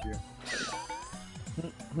good idea.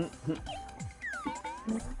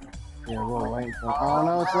 Yeah, roll right in front. Oh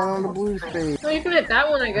no, it's not on the blue space. No, you can hit that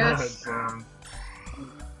one, I guess. Damn.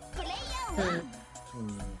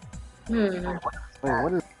 Wait,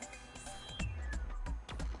 what is?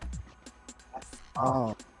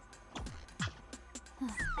 Oh.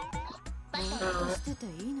 してて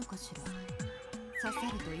いいのかしら刺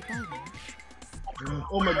さると痛いわ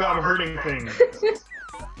Oh my god, I'm hurting things.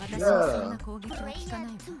 私にそんな攻撃は効かないわ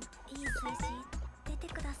いい数字出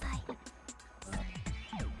てください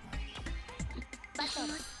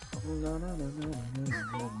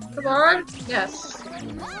Come on. Yes.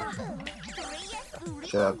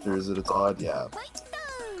 Chapters at its odd, yeah.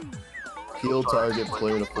 Heal target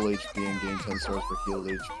player to full HP and gain 10 stars for healed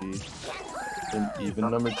HP. In even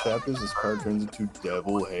numbered chapters, this card turns into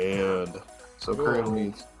Devil Hand. So currently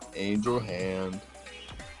it's Angel Hand.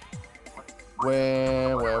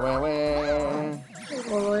 Wah, wah, wah, wah.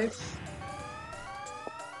 Alois.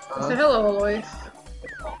 Say hello, Alois.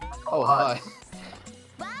 Oh, hi.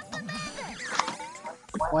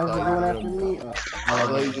 Why is it going after me? I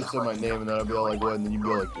thought you just said my name and then I'd be all like, what? And then you'd be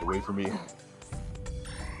all like, get away from me.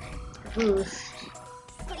 Boost.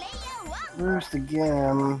 Boost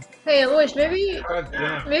again. Hey, Alois, maybe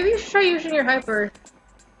you should try using your hyper.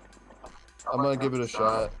 I'm gonna give it a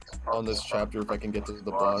shot on this chapter if I can get to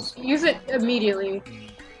the boss. Use it immediately.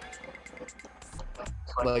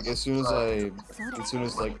 Like, as soon as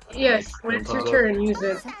like... Yes, when it's your turn, use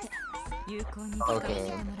it.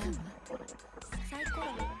 Okay.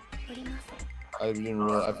 I didn't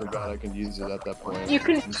realize, I forgot I could use it at that point. You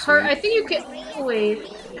can turn, I think you can,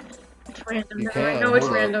 wait. It's random. You can, No, it's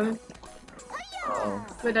hold up. random. Oh.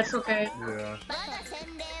 But that's okay. Yeah.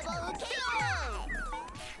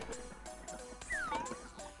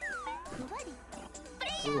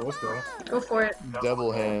 Ooh, let's go. Go for it.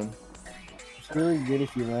 Devil Hand. It's really good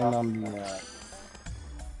if you land on the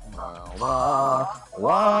It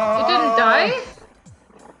didn't die?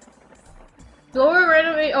 Lower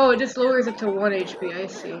random. Oh, it just lowers it to 1 HP. I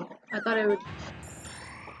see. I thought it would.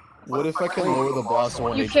 What if I can lower the boss to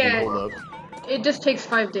 1 You HP? can't. Hold up. It just takes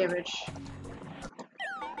 5 damage.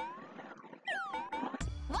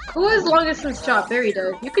 Who has long distance chop? There he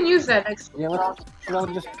does. You can use that next. Yeah, should I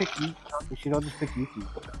just pick Yuki? We should all just pick Yuki.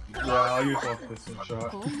 Yeah, I'll use long distance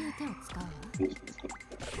shot.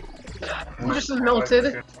 Just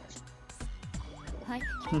melted.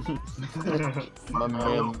 My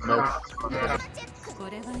man melts.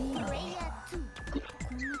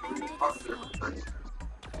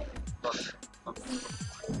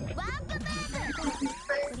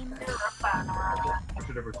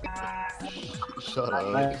 Shut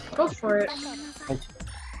up. Go for it.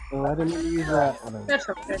 Oh, I didn't use that. That's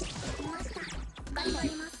okay.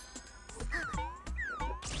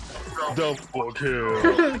 Double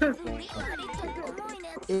kill.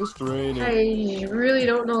 It's raining. I really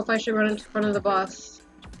don't know if I should run in front of the boss.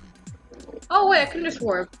 Oh wait, I can just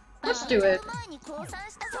warp. Let's do it.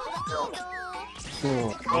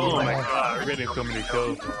 Cool. Oh my god, we're getting so many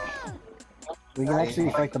kills. We can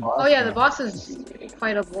actually fight the boss. Oh yeah, the boss is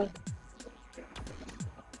fightable.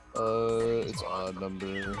 It's odd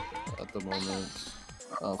number at the moment.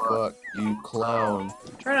 Oh fuck, you clown.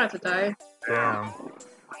 Try not to die. Damn.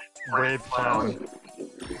 Brave clown.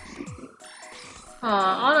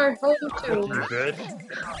 On our home too. You good?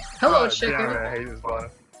 Hello, God chicken. Damn it, I hate this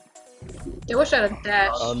boss. I wish I had a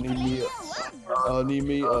dash. I need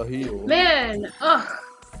me a heal. Man, ugh.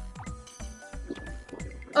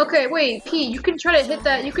 Okay, wait, P, you can try to hit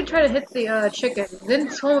that. You can try to hit the chicken. Then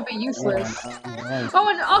this one will be useless. Oh,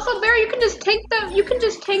 and also, Barry, you can just tank that. You can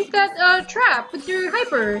just tank that trap with your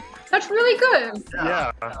hyper. That's really good.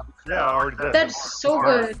 Yeah, I already did. That's so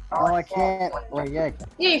good. Oh, I can't. Wait, yeah, I can.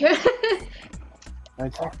 Yeah, you can. I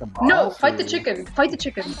attacked the boss. No, fight the chicken. Fight the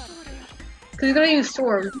chicken. Cause you're gonna use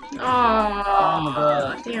storm. Oh my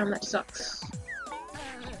god. Damn, that sucks.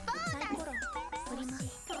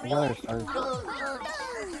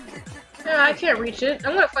 Yeah, I can't reach it.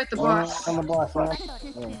 I'm gonna fight the boss. I'm the boss.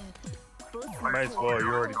 Might as well,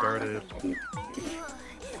 you already guarded.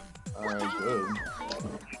 Alright, good.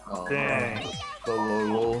 Dang. The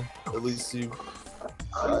roll. At least you.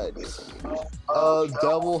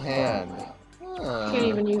 Double hand. Can't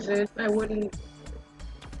even use it. I wouldn't.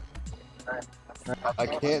 I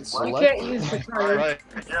can't You select. can't use the card. Right.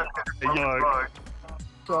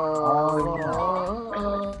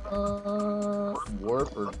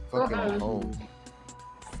 Warp or fucking home.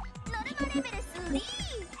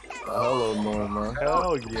 Hello, Norma.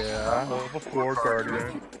 Hell yeah. Level 4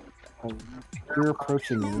 guardian. You're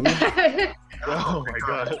approaching me. Oh my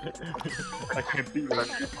god. I can't beat you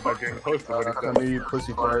by getting close to what he Come said. here, you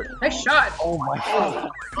pussy fart. Nice shot. Oh my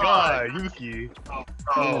god. God, Yuki.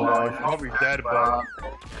 Oh, I'm probably dead, but.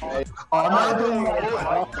 I'm not doing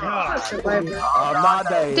God. I'm not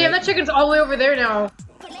dead. Damn, that chicken's all the way over there now.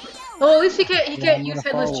 Well, at least he can't use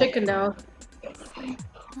headless chicken now.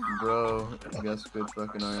 Bro, I guess good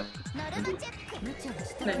fucking iron.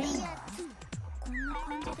 Nice.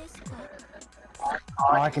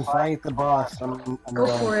 Oh, I can fight the boss. I'm Go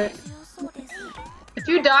done. for it. If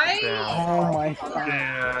you die, Oh my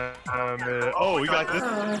god. Damn. Oh, we got this.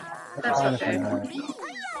 that's okay.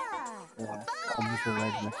 Yeah, I'll use your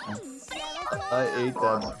leg next time. I ate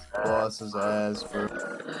that boss's ass, bro.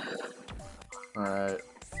 Alright.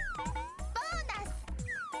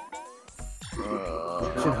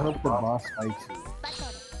 You should hope the boss fights you.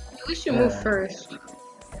 At least you move first.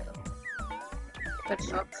 That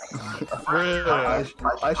sucks.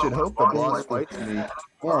 I should hope the boss fights me. Yeah,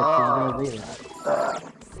 you're gonna do that.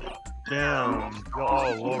 Damn. You're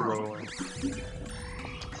all low rolling.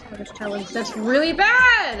 Challenge. That's really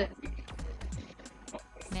bad!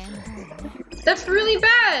 That's really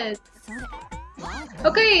bad!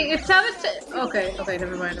 Okay, it's okay,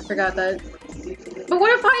 never mind, I forgot that. But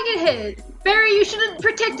what if I get hit? Barry, you should have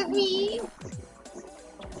protected me!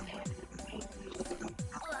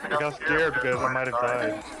 I got scared because I might have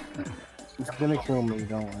died. It's gonna kill me,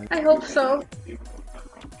 don't worry. I hope so. You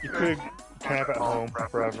could camp at home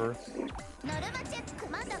forever.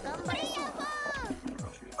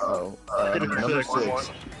 Oh, number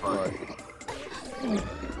 6. Alright.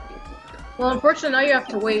 Well, unfortunately, now you have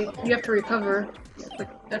to wait. You have to recover. But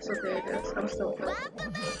that's okay, I guess. I'm still good.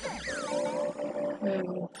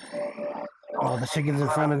 Oh, the chicken's in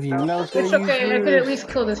front of you. No, it's gonna It's use okay, I yours. could at least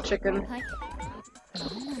kill this chicken.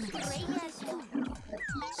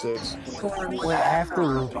 6. Wait, I have to.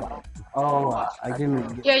 Oh, I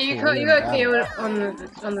didn't. Yeah, you got KO'd on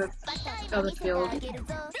the field.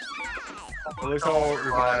 At least I'll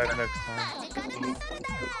revive next time.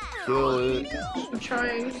 Kill it. I'm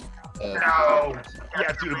trying. No! You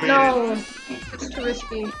have to debate No! It's too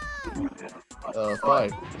risky.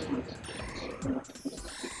 Fight.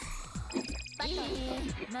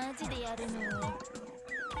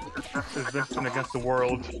 This is Vincent against the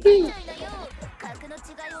world.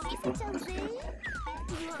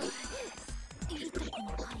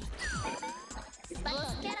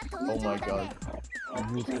 Oh my god.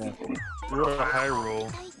 We're a Hyrule.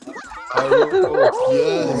 Hyrule,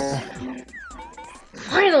 yes!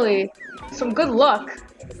 Finally! Some good luck!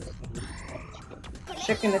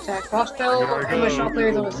 Chicken attack. Boss battle, pretty much all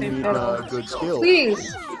players on the same pedal. Good skill.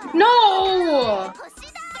 Please! No!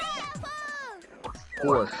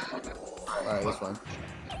 4. Alright, that's fine.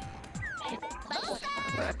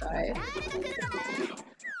 Die.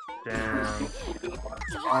 Damn.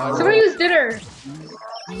 Somebody use dinner!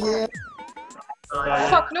 Yeah.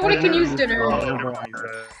 Fuck, nobody can use dinner.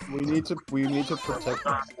 We need to protect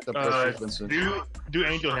the precious Vincent. Do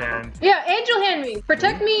Angel Hand. Yeah, Angel Hand me!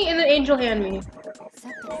 Protect me and then Angel Hand me.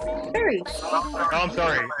 Harry. Oh, I'm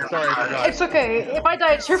sorry. I forgot. It's okay. If I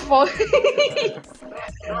die, it's your fault.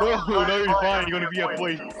 No, you're fine. You're gonna be a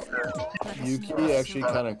boy. Yuki actually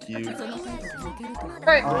kind of cute.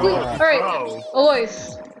 Alright, alright.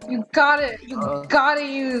 Alois, you gotta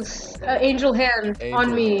use Angel Hand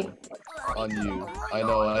on me. On you. I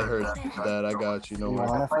know, I heard that. I got you. No You worries.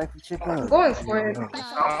 wanna fight the chicken? I'm going for it.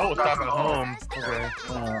 I will stop at home. Okay.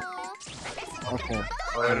 Okay.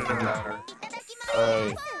 Alright, it doesn't matter.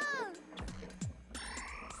 Alright.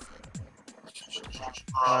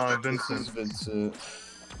 Vincent. This is Vincent.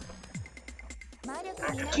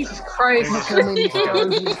 Jesus Christ.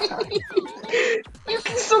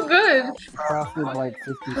 Yuki's so good. Crafted like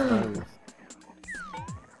 50 stars.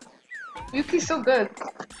 Yuki's so good.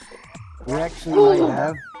 We actually might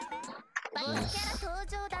have.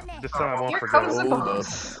 This time I won't Here forget. comes the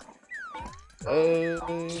boss. Hey.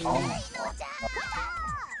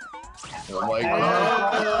 Oh my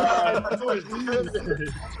god.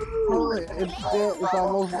 It's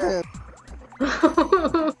almost dead.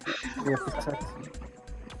 Yeah, protect.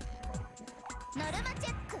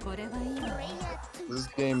 This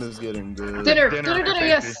game is getting good. Dinner,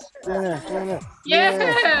 yes. Dinner.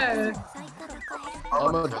 Yeah.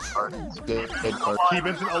 I'm a dead card. Keep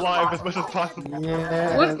Vincent alive as much as possible.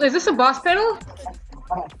 Yeah. What, is this a boss panel?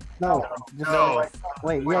 No. Just No.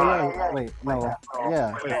 Wait, yeah. Wait, no.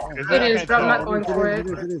 Yeah. It is, but I'm not going for it.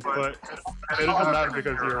 But it doesn't matter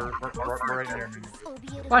because you're right near me.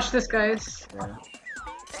 Watch this, guys. Yeah.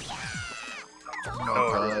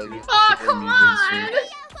 Oh god. Oh, come on!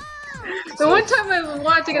 The one time I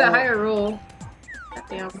wanted to get a higher roll. God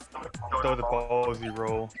damn. Throw the ballsy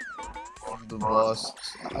roll. The boss.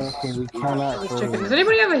 Okay, we cannot. Those chickens. Does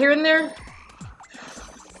anybody have a here and there?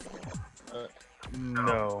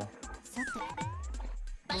 No.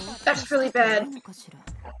 That's really bad.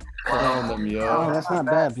 Clown them, Oh, yo. that's not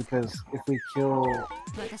bad because if we kill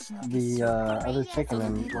the other chicken,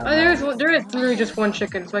 then There is literally just one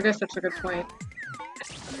chicken, so I guess that's a good point.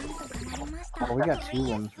 oh, we got 2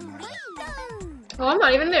 ones. Oh, I'm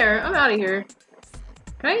not even there. I'm out of here.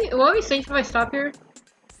 Will I be safe if I stop here?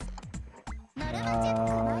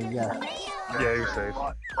 Yeah. Yeah, you're safe.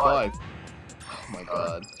 5. Oh my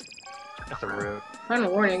god. That's a rip.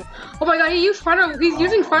 Final warning. Oh my god, he's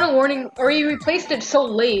using final warning, or he replaced it so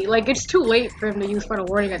late. Like, it's too late for him to use final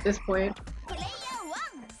warning at this point.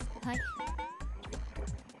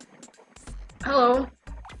 Hello.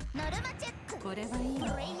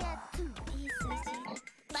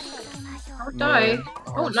 Don't die.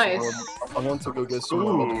 Oh, nice. I want to go get some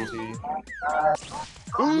bubble tea.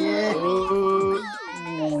 Yeah. Ooh.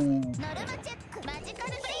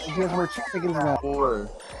 You guys were chickens now. 4.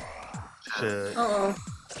 Shit. Uh-oh.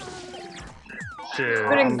 Shit.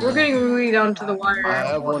 We're getting really down to the I wire.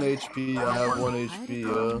 have 1 HP.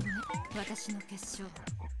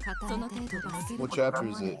 What chapter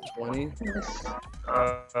is it? 20?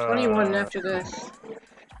 21 after this.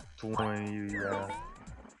 20, yeah.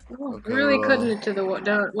 Okay, Really well. cutting it to the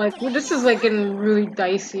down. Like, this is like getting really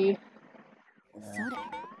dicey.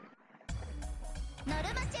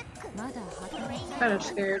 Kind of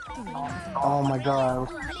scared. Oh my god.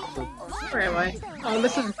 Where am I? Oh,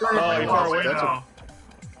 this is good. Oh, you're far away now.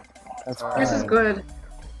 That's This is good.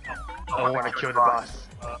 I want to kill the boss.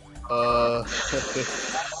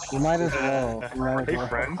 You might as well. Hey,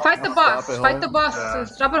 friend. Fight the boss. Stop at Fight home. the boss. Yeah.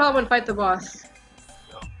 Stop at home and fight the boss.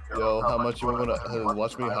 Yo, how much you wanna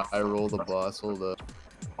watch me high roll the boss? Hold up.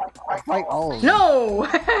 I fight all of them. No!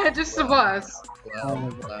 Just the boss. Oh my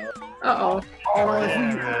god. Uh-oh. Oh, if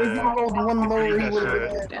you rolled one lower, he would have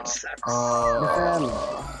been That sucks.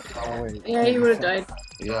 Oh, wait. Yeah, he would have died.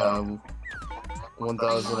 Yeah,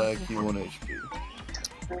 1000 IQ, 1 HP.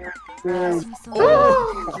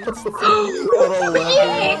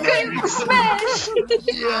 Yay! Good smash!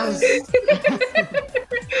 Yes!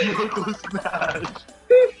 Kyoko smash!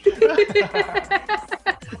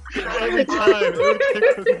 Every time!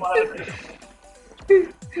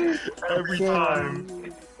 Every time!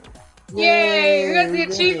 Yay! We got the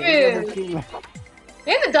achievement!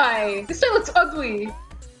 And the die! This die looks ugly!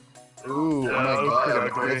 Ooh, oh my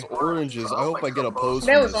god, it's oranges. I hope I get a pose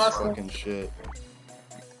That from was this awesome. fucking shit.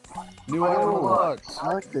 New item unlocked.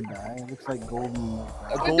 I like the dye. It looks like golden.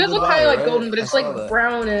 It does look kind of like golden, but it's like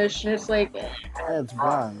brownish, and it's like... Yeah, it's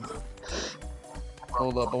bronze.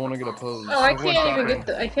 Hold up, I want to get a pose. Oh, I can't even get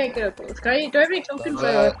the... I can't get a pose. Can I... Do I have any tokens?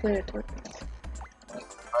 I have plenty of tokens.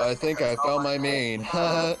 I think I found my main.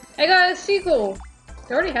 I got a sequel! Do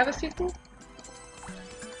I already have a sequel?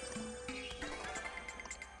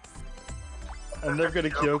 I'm never gonna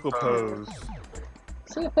Kyoko pose.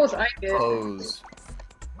 See what pose I get. Pose.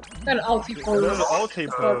 Got an ulti pose. There's an Alt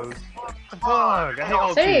pose. Fuck, I hate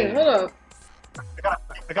Alt. Hey, hold up.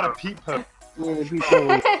 I got a Pete pose. Yeah, the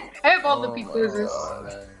people. I have all the peak poses.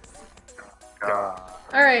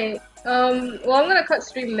 Alright, well I'm gonna cut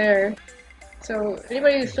stream there. So,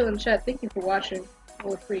 anybody who's still in chat, thank you for watching. It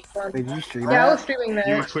was pretty fun. Did you stream Yeah, I that? was streaming that.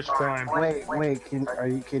 You Twitch Prime. Wait, can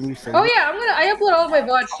you say? Oh yeah, I upload all of my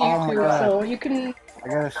VODs to Oh my YouTube, God. so you can... I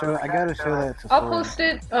gotta show that to I'll Sora. post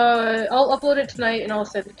it, I'll upload it tonight and I'll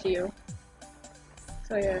send it to you.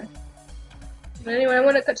 So yeah. But anyway, I'm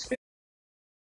gonna cut stream.